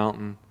bottom of the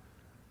mountain.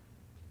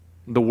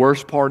 The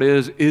worst part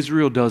is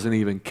Israel doesn't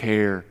even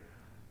care.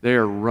 They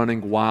are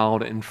running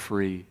wild and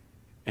free,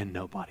 and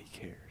nobody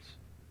cares.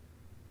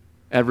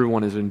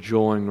 Everyone is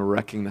enjoying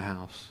wrecking the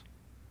house.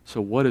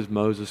 So what is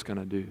Moses going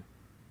to do?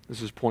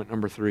 This is point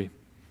number 3.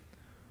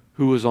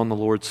 Who was on the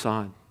Lord's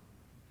side?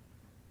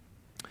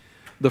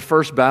 The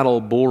first battle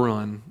of Bull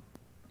Run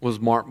was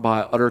marked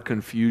by utter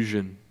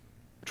confusion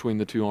between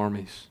the two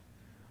armies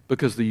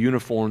because the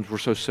uniforms were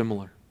so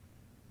similar.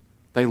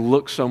 They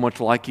looked so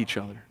much like each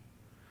other.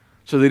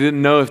 So they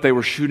didn't know if they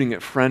were shooting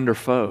at friend or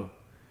foe.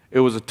 It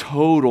was a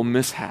total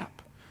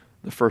mishap,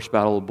 the first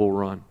battle of Bull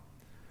Run.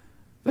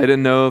 They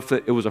didn't know if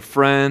it was a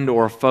friend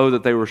or a foe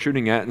that they were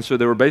shooting at, and so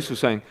they were basically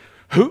saying,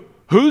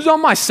 who's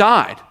on my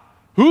side?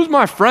 Who's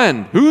my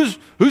friend? Who's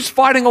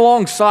fighting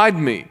alongside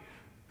me?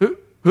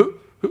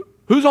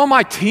 Who's on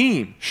my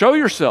team? Show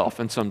yourself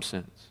in some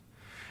sense.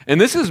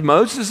 And this is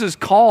Moses'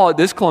 call at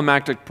this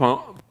climactic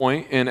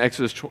point in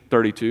Exodus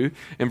 32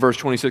 in verse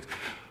 26.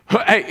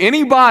 Hey,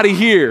 anybody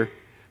here,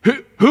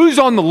 who's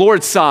on the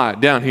Lord's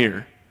side down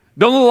here?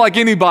 Don't look like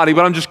anybody,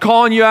 but I'm just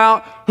calling you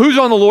out. Who's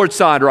on the Lord's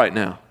side right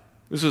now?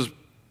 This is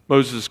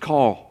Moses'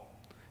 call.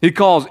 He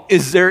calls,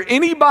 is there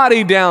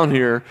anybody down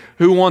here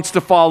who wants to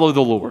follow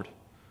the Lord?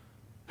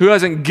 Who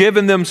hasn't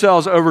given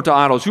themselves over to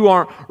idols? Who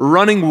aren't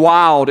running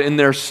wild in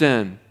their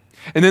sin?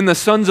 And then the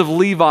sons of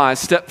Levi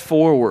step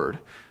forward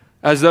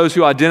as those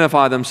who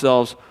identify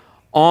themselves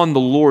on the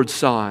Lord's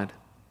side.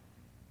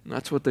 And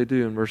that's what they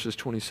do in verses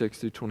 26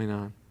 through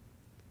 29.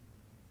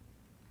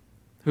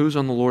 Who's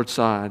on the Lord's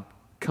side?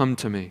 Come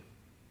to me.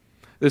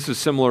 This is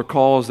similar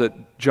calls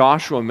that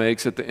Joshua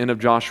makes at the end of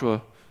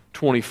Joshua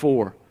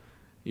 24.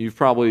 You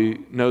probably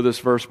know this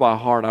verse by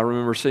heart. I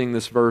remember seeing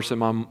this verse in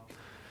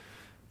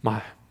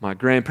my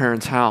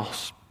grandparents'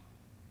 house.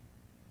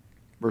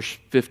 Verse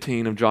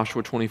 15 of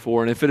Joshua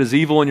 24. And if it is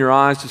evil in your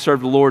eyes to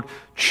serve the Lord,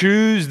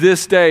 choose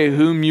this day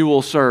whom you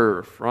will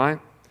serve, right?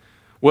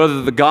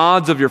 Whether the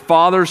gods of your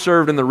fathers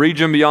served in the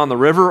region beyond the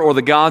river or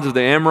the gods of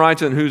the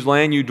Amorites in whose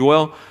land you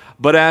dwell.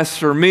 But as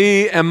for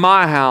me and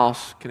my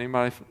house,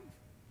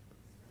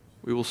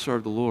 we will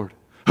serve the Lord.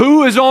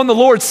 Who is on the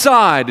Lord's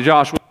side,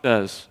 Joshua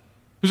says.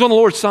 Who's on the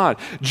Lord's side?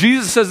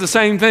 Jesus says the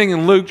same thing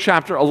in Luke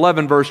chapter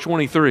 11, verse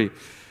 23.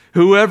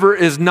 Whoever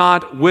is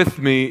not with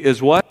me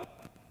is what?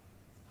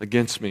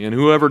 Against me. And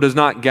whoever does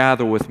not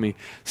gather with me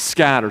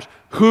scatters.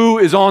 Who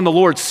is on the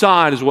Lord's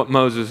side is what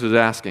Moses is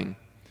asking.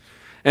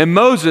 And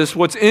Moses,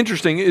 what's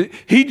interesting,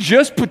 he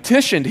just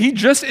petitioned, he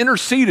just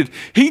interceded,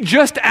 he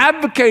just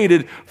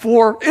advocated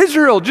for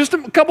Israel just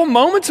a couple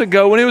moments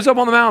ago when he was up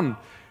on the mountain.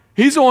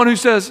 He's the one who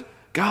says,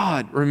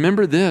 God,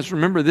 remember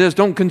this,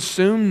 don't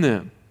consume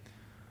them.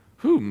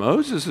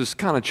 Moses has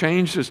kind of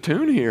changed his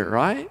tune here,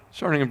 right?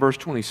 Starting in verse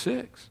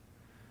 26.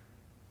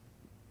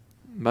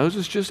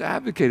 Moses just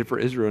advocated for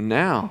Israel.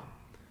 Now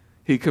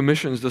he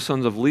commissions the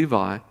sons of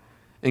Levi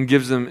and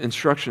gives them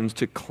instructions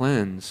to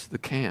cleanse the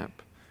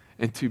camp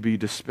and to be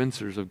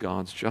dispensers of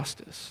God's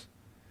justice.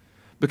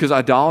 Because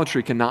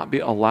idolatry cannot be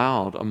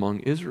allowed among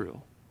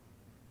Israel.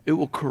 It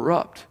will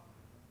corrupt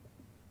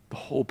the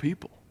whole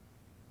people.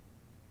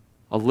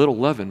 A little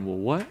leaven will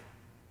what?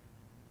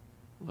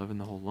 Leaven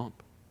the whole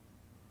lump.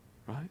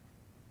 Right?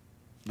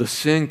 The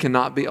sin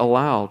cannot be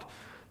allowed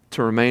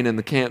to remain in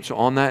the camp. So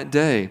on that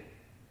day,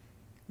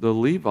 the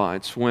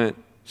Levites went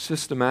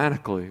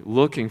systematically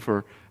looking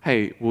for,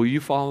 hey, will you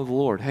follow the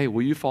Lord? Hey,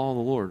 will you follow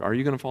the Lord? Are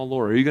you going to follow the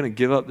Lord? Are you going to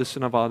give up this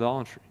sin of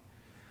idolatry?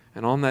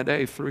 And on that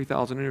day,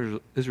 3,000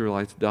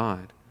 Israelites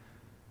died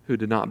who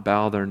did not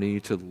bow their knee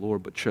to the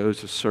Lord but chose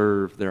to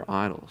serve their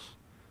idols.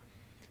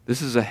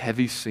 This is a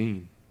heavy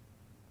scene.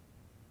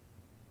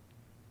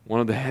 One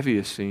of the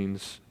heaviest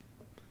scenes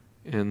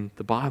in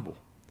the Bible.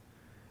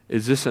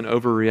 Is this an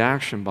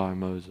overreaction by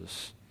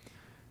Moses?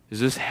 Is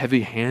this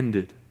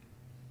heavy-handed?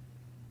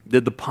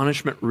 Did the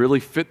punishment really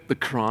fit the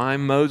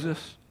crime,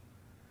 Moses?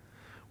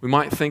 We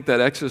might think that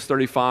Exodus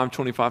 35,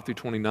 25 through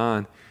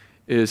 29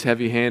 is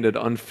heavy-handed,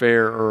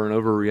 unfair, or an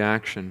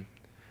overreaction.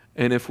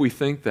 And if we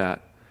think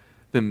that,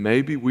 then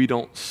maybe we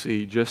don't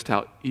see just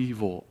how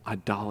evil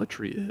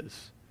idolatry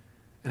is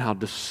and how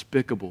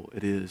despicable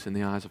it is in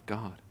the eyes of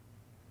God.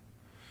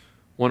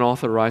 One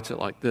author writes it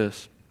like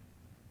this: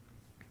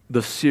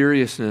 the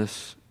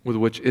seriousness with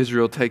which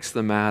Israel takes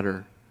the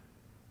matter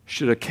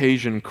should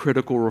occasion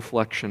critical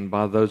reflection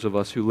by those of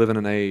us who live in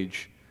an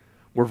age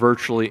where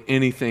virtually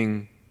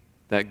anything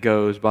that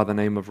goes by the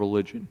name of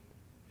religion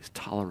is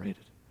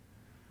tolerated.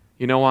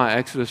 You know why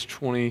Exodus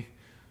 20,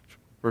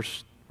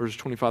 verses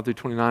 25 through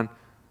 29,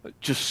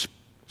 just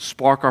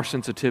spark our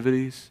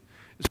sensitivities?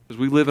 It's because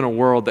we live in a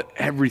world that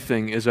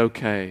everything is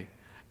okay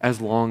as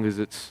long as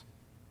it's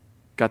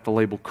got the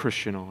label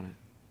Christian on it.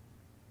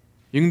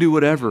 You can do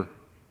whatever.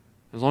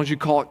 As long as you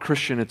call it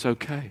Christian, it's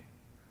okay.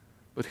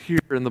 But here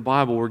in the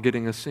Bible, we're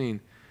getting a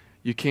scene.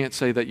 You can't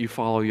say that you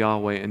follow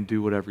Yahweh and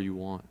do whatever you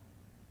want.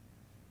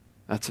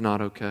 That's not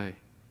okay.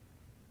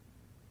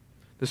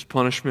 This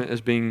punishment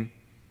is being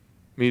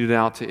meted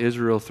out to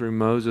Israel through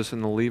Moses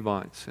and the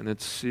Levites, and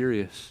it's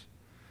serious.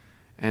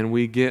 And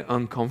we get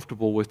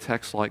uncomfortable with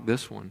texts like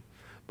this one,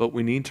 but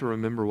we need to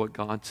remember what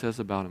God says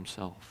about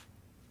himself.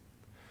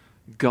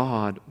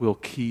 God will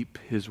keep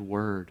his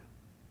word.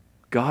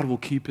 God will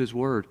keep his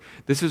word.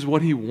 This is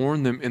what he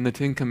warned them in the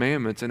Ten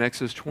Commandments in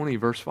Exodus 20,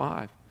 verse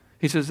 5.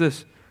 He says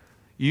this: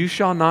 you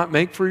shall not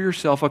make for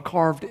yourself a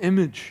carved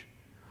image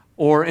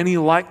or any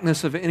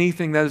likeness of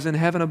anything that is in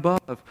heaven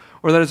above,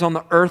 or that is on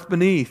the earth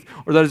beneath,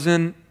 or that is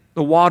in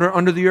the water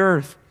under the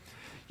earth.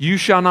 You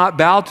shall not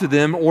bow to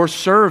them or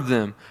serve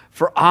them.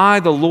 For I,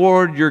 the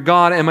Lord your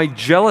God, am a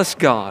jealous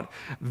God,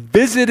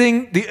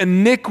 visiting the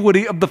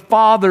iniquity of the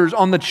fathers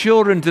on the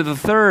children to the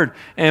third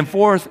and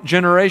fourth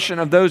generation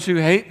of those who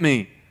hate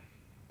me.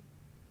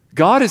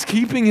 God is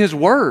keeping his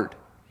word.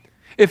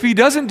 If he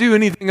doesn't do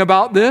anything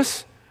about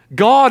this,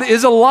 God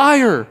is a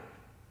liar.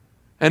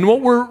 And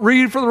what we're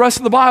reading for the rest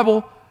of the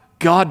Bible,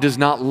 God does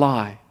not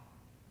lie.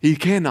 He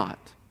cannot.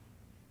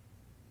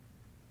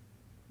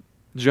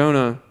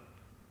 Jonah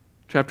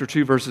chapter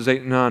 2, verses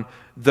 8 and 9.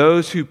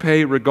 Those who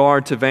pay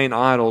regard to vain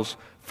idols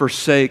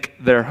forsake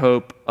their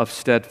hope of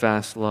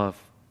steadfast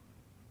love.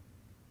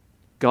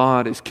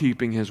 God is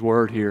keeping his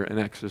word here in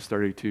Exodus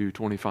 32,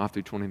 25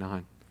 through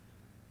 29.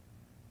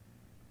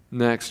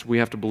 Next, we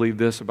have to believe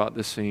this about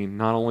this scene.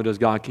 Not only does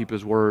God keep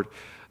His word,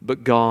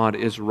 but God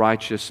is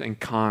righteous and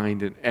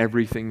kind, and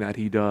everything that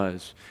He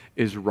does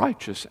is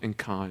righteous and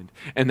kind.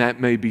 And that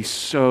may be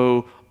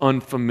so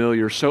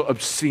unfamiliar, so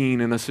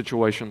obscene in a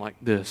situation like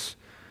this.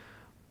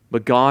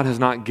 But God has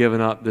not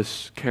given up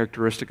this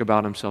characteristic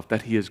about Himself,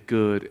 that He is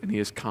good and He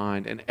is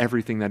kind, and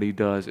everything that He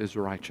does is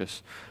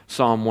righteous.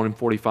 Psalm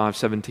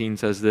 145:17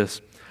 says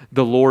this,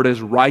 "The Lord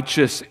is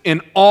righteous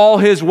in all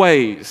His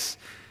ways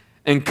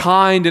and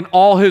kind in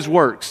all His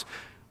works."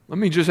 Let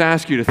me just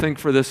ask you to think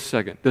for this a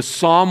second. Does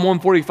Psalm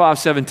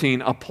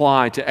 145:17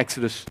 apply to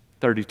Exodus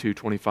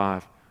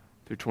 32:25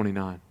 through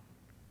 29?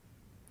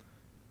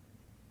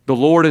 The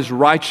Lord is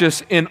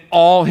righteous in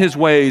all His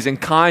ways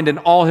and kind in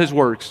all His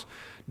works.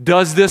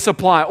 Does this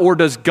apply? Or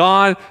does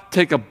God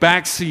take a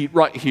back seat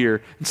right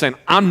here and saying,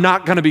 I'm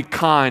not going to be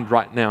kind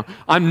right now.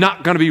 I'm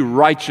not going to be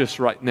righteous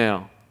right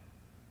now.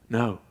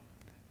 No.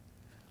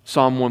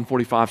 Psalm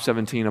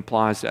 145:17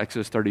 applies to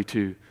Exodus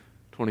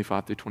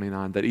 32:25 through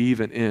 29, that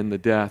even in the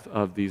death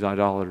of these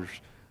idolaters,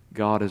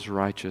 God is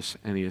righteous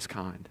and He is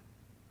kind.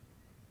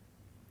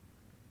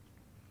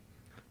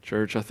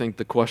 Church, I think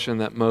the question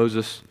that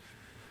Moses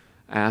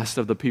asked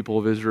of the people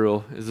of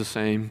Israel is the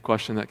same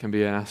question that can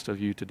be asked of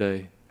you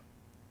today.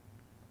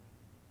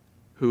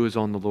 Who is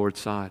on the Lord's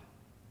side?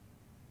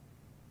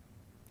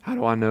 How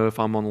do I know if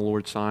I'm on the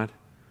Lord's side?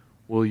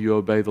 Will you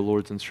obey the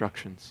Lord's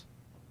instructions?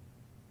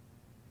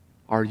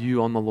 Are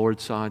you on the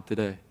Lord's side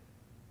today?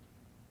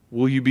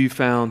 Will you be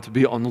found to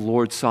be on the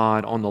Lord's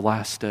side on the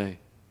last day?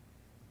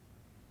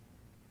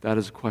 That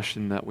is a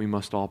question that we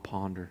must all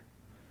ponder.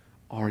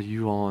 Are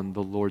you on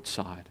the Lord's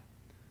side?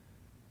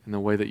 And the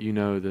way that you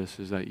know this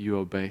is that you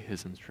obey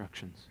His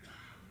instructions.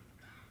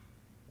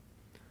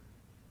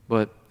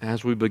 But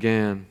as we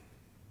began,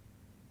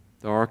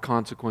 there are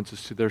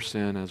consequences to their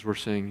sin, as we're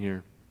seeing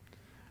here.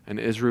 And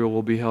Israel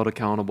will be held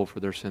accountable for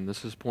their sin.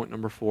 This is point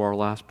number 4, our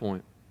last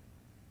point.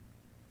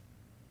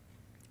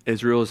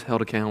 Israel is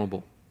held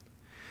accountable.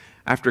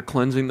 After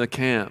cleansing the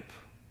camp,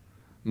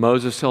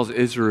 Moses tells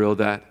Israel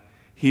that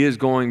he is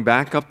going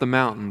back up the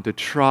mountain to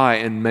try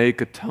and make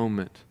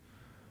atonement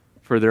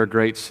for their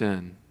great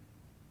sin.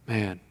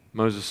 Man,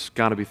 Moses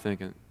got to be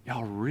thinking,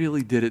 y'all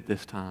really did it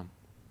this time,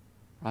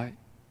 right?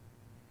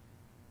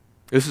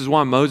 This is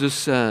why Moses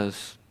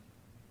says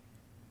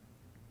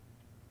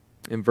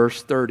in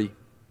verse 30,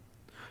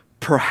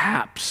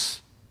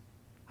 perhaps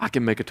I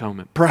can make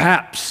atonement.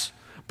 Perhaps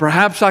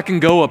I can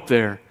go up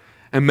there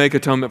and make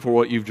atonement for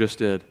what you've just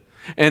did.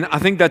 And I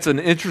think that's an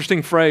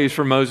interesting phrase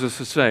for Moses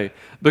to say,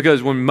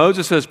 because when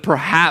Moses says,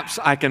 perhaps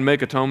I can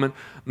make atonement,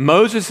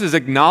 Moses is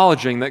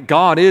acknowledging that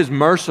God is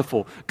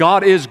merciful,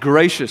 God is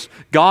gracious,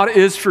 God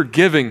is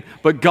forgiving,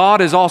 but God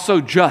is also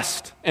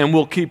just and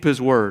will keep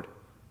His word,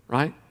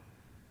 right?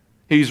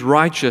 He's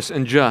righteous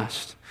and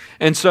just.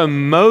 And so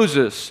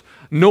Moses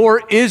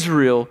nor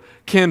Israel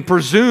can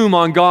presume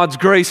on God's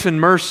grace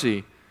and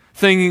mercy,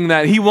 thinking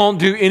that He won't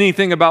do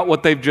anything about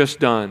what they've just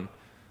done.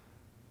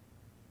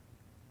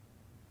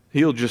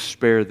 He'll just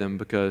spare them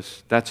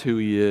because that's who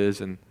He is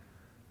and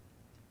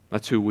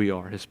that's who we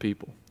are, His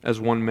people. As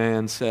one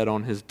man said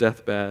on his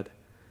deathbed,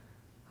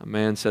 a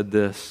man said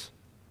this,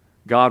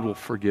 God will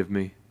forgive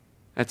me.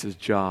 That's His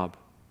job.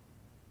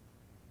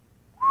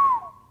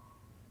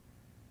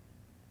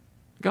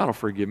 God will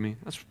forgive me.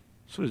 That's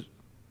what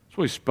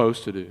He's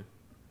supposed to do.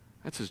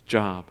 That's His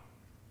job.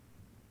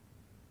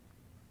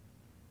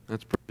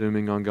 That's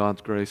presuming on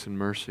God's grace and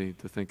mercy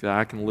to think that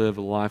I can live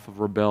a life of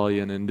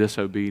rebellion and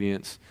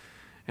disobedience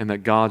and that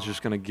God's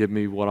just going to give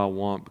me what I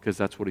want because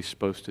that's what He's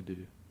supposed to do.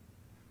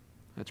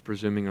 That's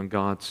presuming on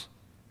God's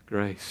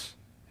grace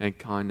and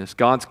kindness.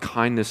 God's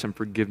kindness and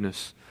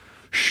forgiveness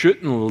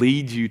shouldn't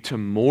lead you to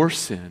more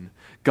sin.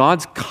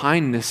 God's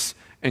kindness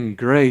and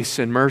grace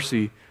and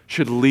mercy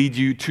should lead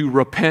you to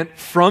repent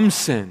from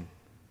sin.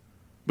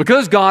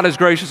 Because God is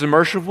gracious and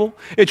merciful,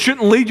 it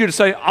shouldn't lead you to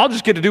say, I'll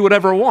just get to do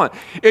whatever I want.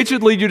 It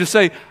should lead you to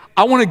say,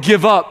 I want to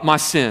give up my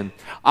sin.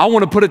 I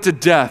want to put it to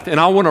death, and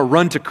I want to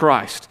run to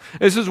Christ.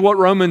 This is what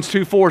Romans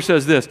 2:4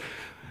 says this.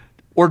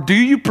 Or do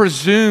you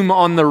presume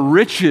on the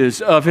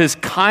riches of His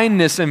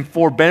kindness and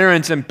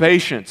forbearance and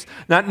patience,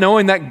 not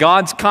knowing that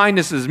God's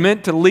kindness is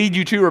meant to lead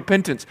you to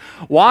repentance?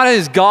 Why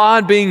is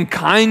God being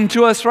kind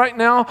to us right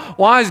now?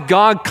 Why is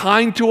God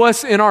kind to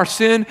us in our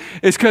sin?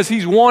 It's because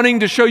He's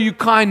wanting to show you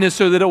kindness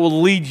so that it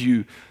will lead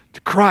you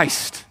to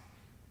Christ,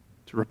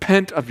 to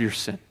repent of your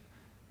sin.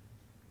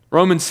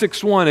 Romans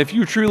 6:1, if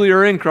you truly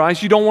are in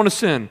Christ, you don't want to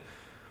sin.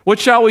 What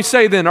shall we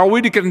say then? Are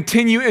we to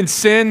continue in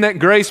sin that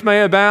grace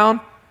may abound?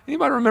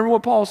 Anybody remember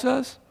what Paul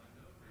says?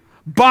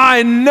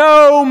 By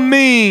no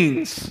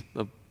means. It's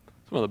one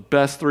of the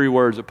best 3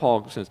 words that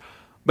Paul says.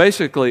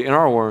 Basically, in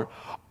our word,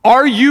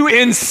 are you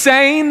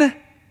insane?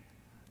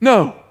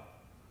 No.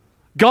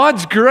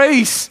 God's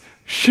grace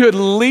should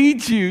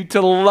lead you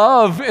to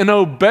love and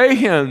obey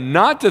Him,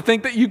 not to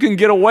think that you can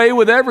get away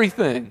with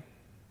everything.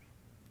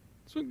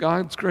 That's what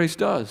God's grace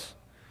does.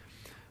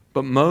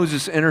 But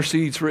Moses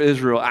intercedes for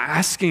Israel,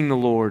 asking the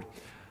Lord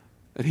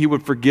that He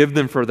would forgive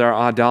them for their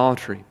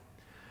idolatry.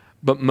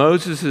 But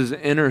Moses'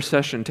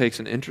 intercession takes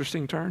an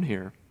interesting turn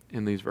here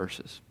in these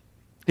verses.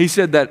 He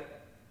said that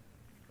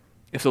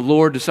if the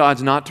Lord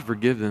decides not to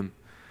forgive them,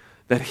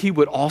 that he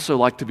would also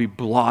like to be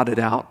blotted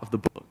out of the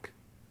book.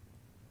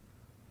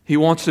 He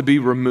wants to be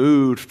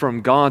removed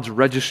from God's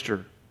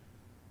register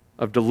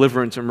of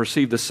deliverance and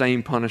receive the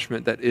same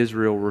punishment that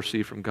Israel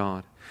received from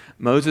God.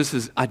 Moses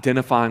is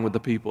identifying with the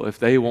people. If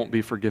they won't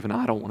be forgiven,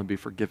 I don't want to be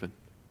forgiven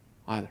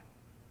either.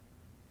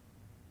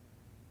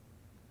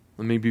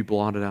 Let me be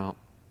blotted out.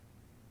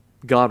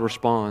 God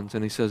responds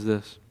and he says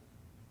this: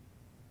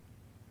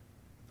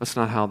 that's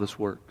not how this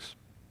works.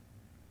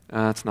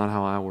 That's not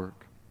how I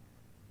work.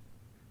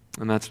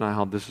 And that's not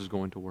how this is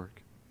going to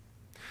work.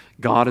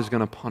 God is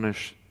going to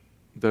punish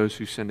those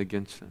who sinned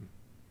against him.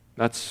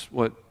 That's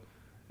what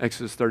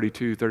Exodus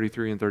 32,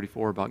 33, and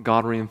 34 about.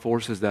 God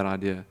reinforces that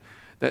idea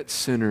that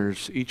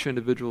sinners, each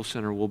individual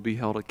sinner, will be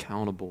held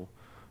accountable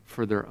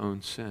for their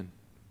own sin.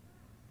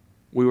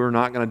 We were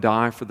not going to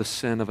die for the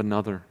sin of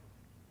another.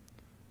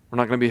 We're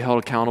not going to be held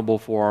accountable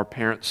for our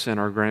parents' sin,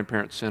 our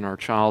grandparents' sin, our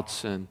child's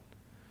sin.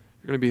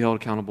 You're going to be held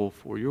accountable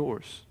for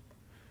yours.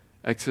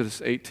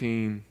 Ezekiel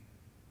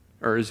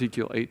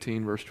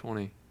 18, verse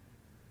 20.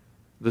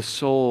 The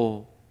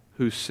soul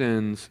who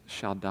sins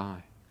shall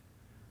die.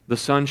 The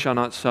son shall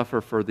not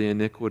suffer for the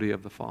iniquity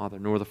of the father,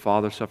 nor the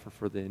father suffer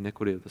for the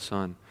iniquity of the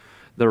son.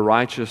 The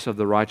righteous of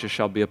the righteous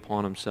shall be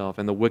upon himself,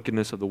 and the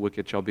wickedness of the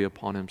wicked shall be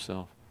upon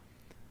himself.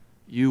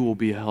 You will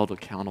be held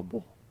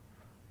accountable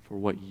for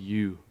what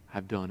you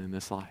have done in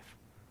this life,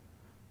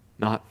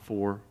 not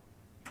for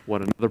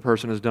what another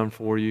person has done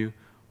for you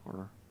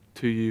or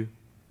to you.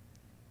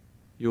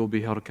 You will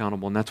be held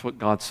accountable, and that's what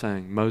God's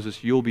saying.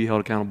 Moses, you'll be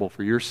held accountable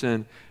for your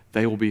sin.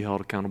 They will be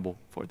held accountable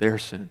for their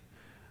sin.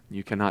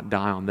 You cannot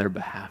die on their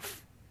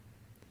behalf.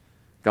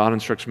 God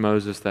instructs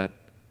Moses that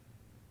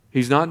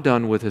he's not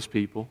done with his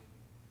people.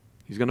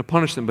 He's going to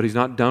punish them, but he's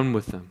not done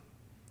with them.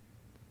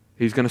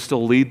 He's going to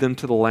still lead them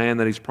to the land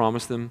that he's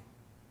promised them.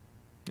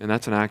 And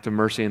that's an act of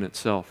mercy in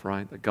itself,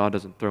 right? That God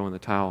doesn't throw in the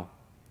towel.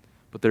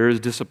 But there is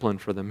discipline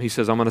for them. He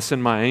says, I'm going to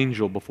send my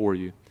angel before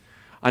you.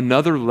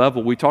 Another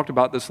level, we talked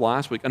about this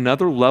last week,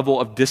 another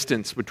level of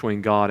distance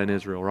between God and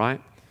Israel,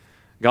 right?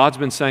 God's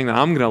been saying that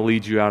I'm going to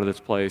lead you out of this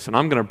place and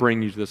I'm going to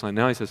bring you to this land.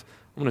 Now he says,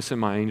 I'm going to send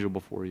my angel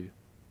before you.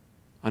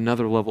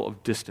 Another level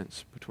of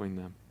distance between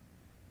them.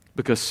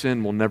 Because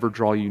sin will never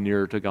draw you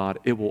nearer to God.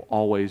 It will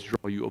always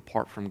draw you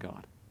apart from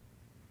God.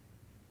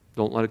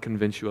 Don't let it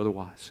convince you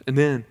otherwise. And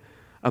then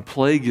a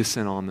plague is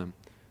sent on them.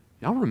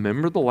 Y'all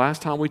remember the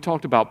last time we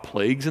talked about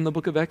plagues in the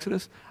book of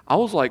Exodus? I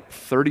was like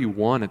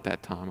 31 at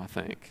that time, I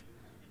think.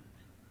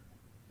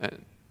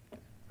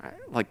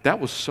 Like that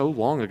was so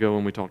long ago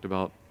when we talked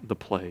about the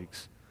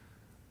plagues.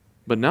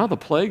 But now the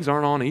plagues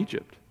aren't on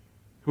Egypt.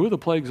 Who are the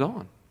plagues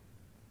on?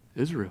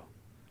 Israel.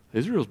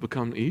 Israel's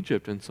become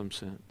Egypt in some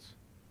sense.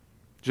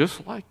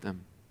 Just like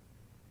them.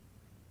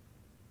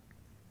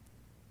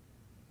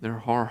 They're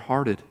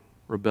hard-hearted,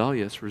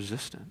 rebellious,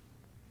 resistant.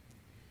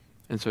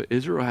 And so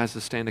Israel has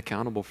to stand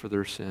accountable for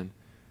their sin,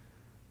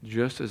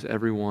 just as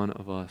every one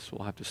of us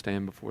will have to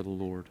stand before the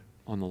Lord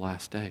on the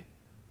last day.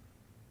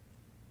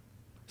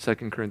 2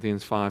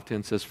 Corinthians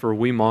 5:10 says, for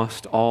we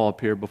must all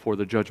appear before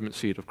the judgment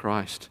seat of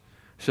Christ,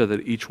 so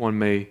that each one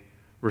may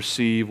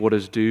receive what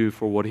is due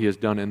for what he has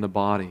done in the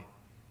body,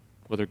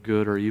 whether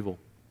good or evil.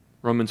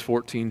 Romans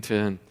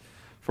 14:10,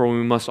 for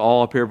we must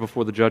all appear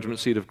before the judgment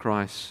seat of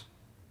Christ.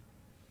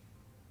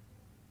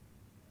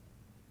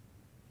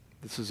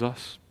 This is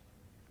us.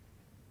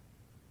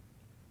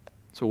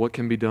 So what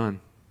can be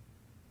done?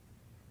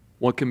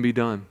 What can be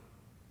done?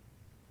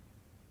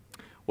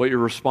 What your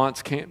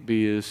response can't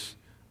be is,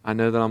 I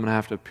know that I'm going to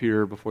have to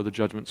appear before the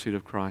judgment seat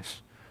of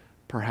Christ.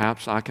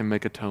 Perhaps I can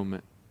make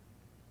atonement.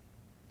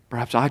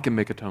 Perhaps I can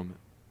make atonement.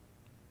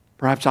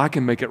 Perhaps I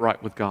can make it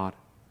right with God.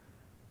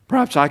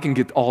 Perhaps I can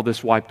get all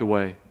this wiped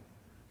away.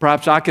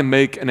 Perhaps I can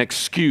make an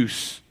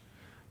excuse.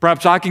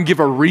 Perhaps I can give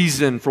a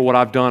reason for what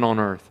I've done on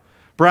earth.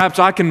 Perhaps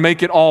I can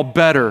make it all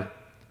better.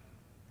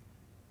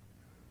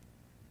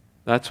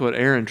 That's what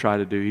Aaron tried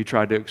to do. He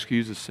tried to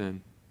excuse his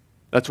sin.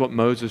 That's what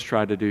Moses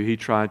tried to do. He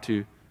tried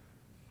to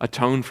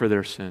atone for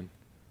their sin.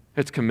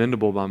 It's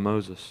commendable by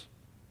Moses.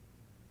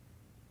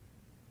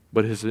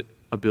 But his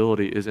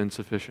ability is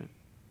insufficient.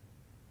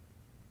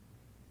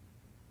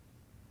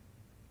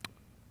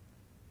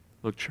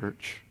 Look,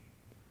 church,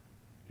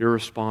 your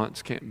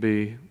response can't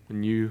be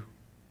when you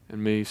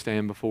and me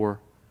stand before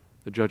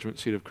the judgment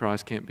seat of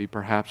Christ, can't be,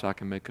 perhaps I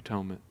can make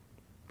atonement.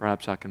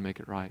 Perhaps I can make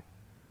it right.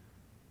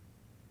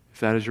 If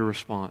that is your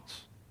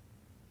response,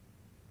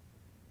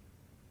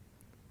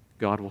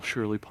 God will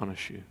surely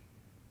punish you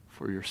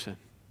for your sin.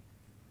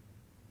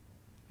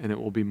 And it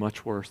will be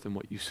much worse than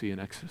what you see in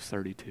Exodus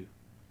 32.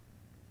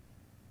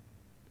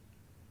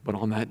 But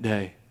on that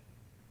day,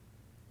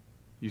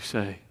 you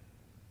say,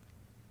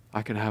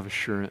 I can have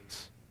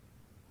assurance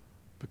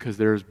because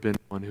there has been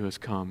one who has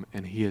come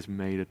and he has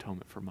made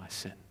atonement for my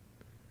sin.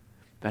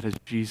 That is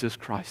Jesus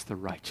Christ the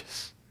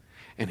righteous.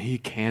 And he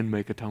can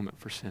make atonement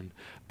for sin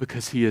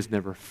because he has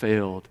never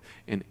failed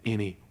in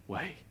any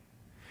way.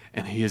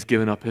 And he has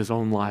given up his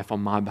own life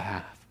on my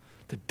behalf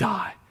to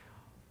die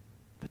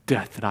the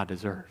death that I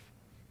deserve,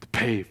 to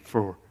pay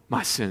for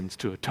my sins,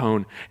 to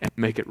atone and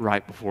make it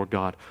right before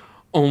God.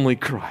 Only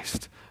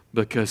Christ,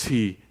 because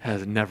he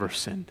has never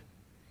sinned.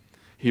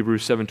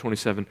 Hebrews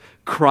 7:27,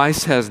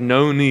 Christ has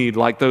no need,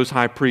 like those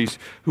high priests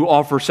who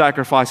offer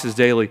sacrifices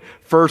daily,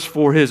 first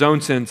for his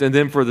own sins and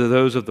then for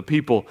those of the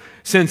people,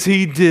 since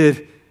he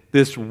did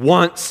this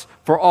once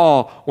for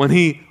all when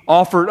he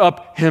offered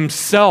up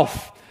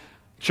himself.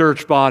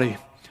 Church body,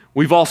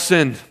 we've all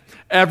sinned.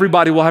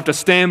 Everybody will have to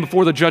stand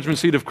before the judgment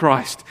seat of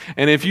Christ.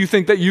 And if you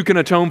think that you can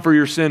atone for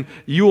your sin,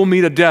 you will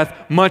meet a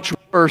death much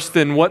worse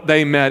than what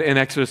they met in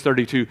Exodus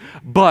 32.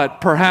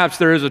 But perhaps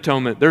there is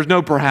atonement. There's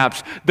no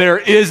perhaps. There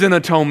is an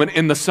atonement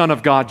in the Son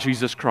of God,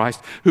 Jesus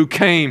Christ, who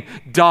came,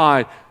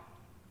 died,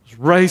 was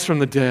raised from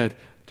the dead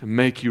to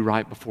make you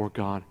right before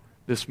God.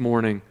 This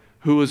morning,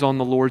 who is on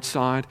the Lord's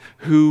side?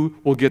 Who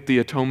will get the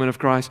atonement of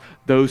Christ?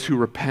 Those who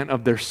repent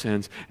of their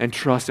sins and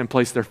trust and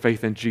place their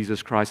faith in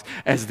Jesus Christ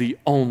as the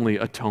only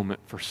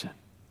atonement for sin.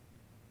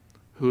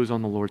 Who is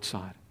on the Lord's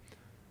side?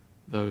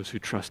 Those who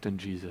trust in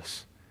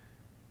Jesus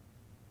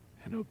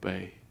and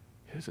obey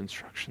his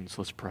instructions.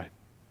 Let's pray.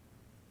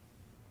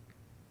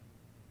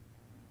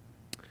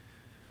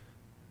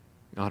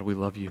 God, we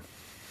love you.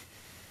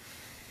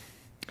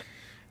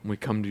 And we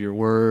come to your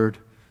word,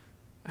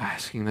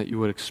 asking that you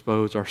would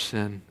expose our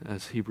sin,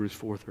 as Hebrews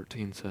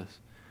 4:13 says.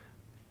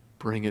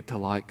 Bring it to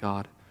light,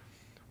 God.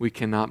 We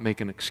cannot make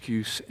an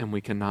excuse and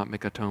we cannot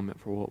make atonement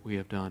for what we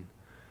have done.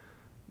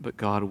 But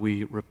God,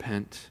 we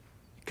repent,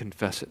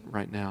 confess it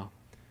right now,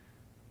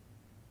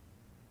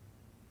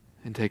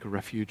 and take a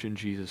refuge in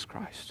Jesus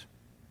Christ,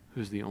 who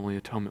is the only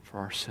atonement for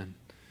our sin.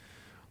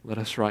 Let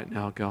us right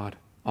now, God,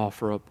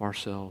 offer up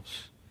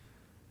ourselves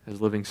as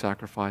living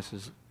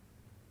sacrifices,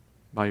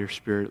 by your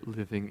Spirit,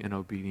 living in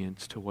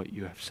obedience to what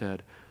you have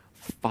said,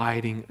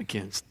 fighting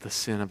against the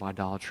sin of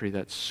idolatry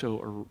that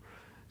so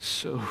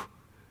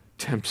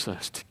tempts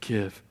us to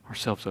give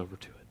ourselves over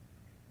to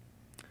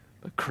it.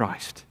 But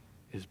Christ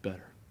is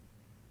better.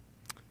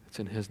 It's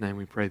in his name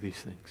we pray these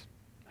things.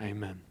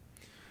 Amen.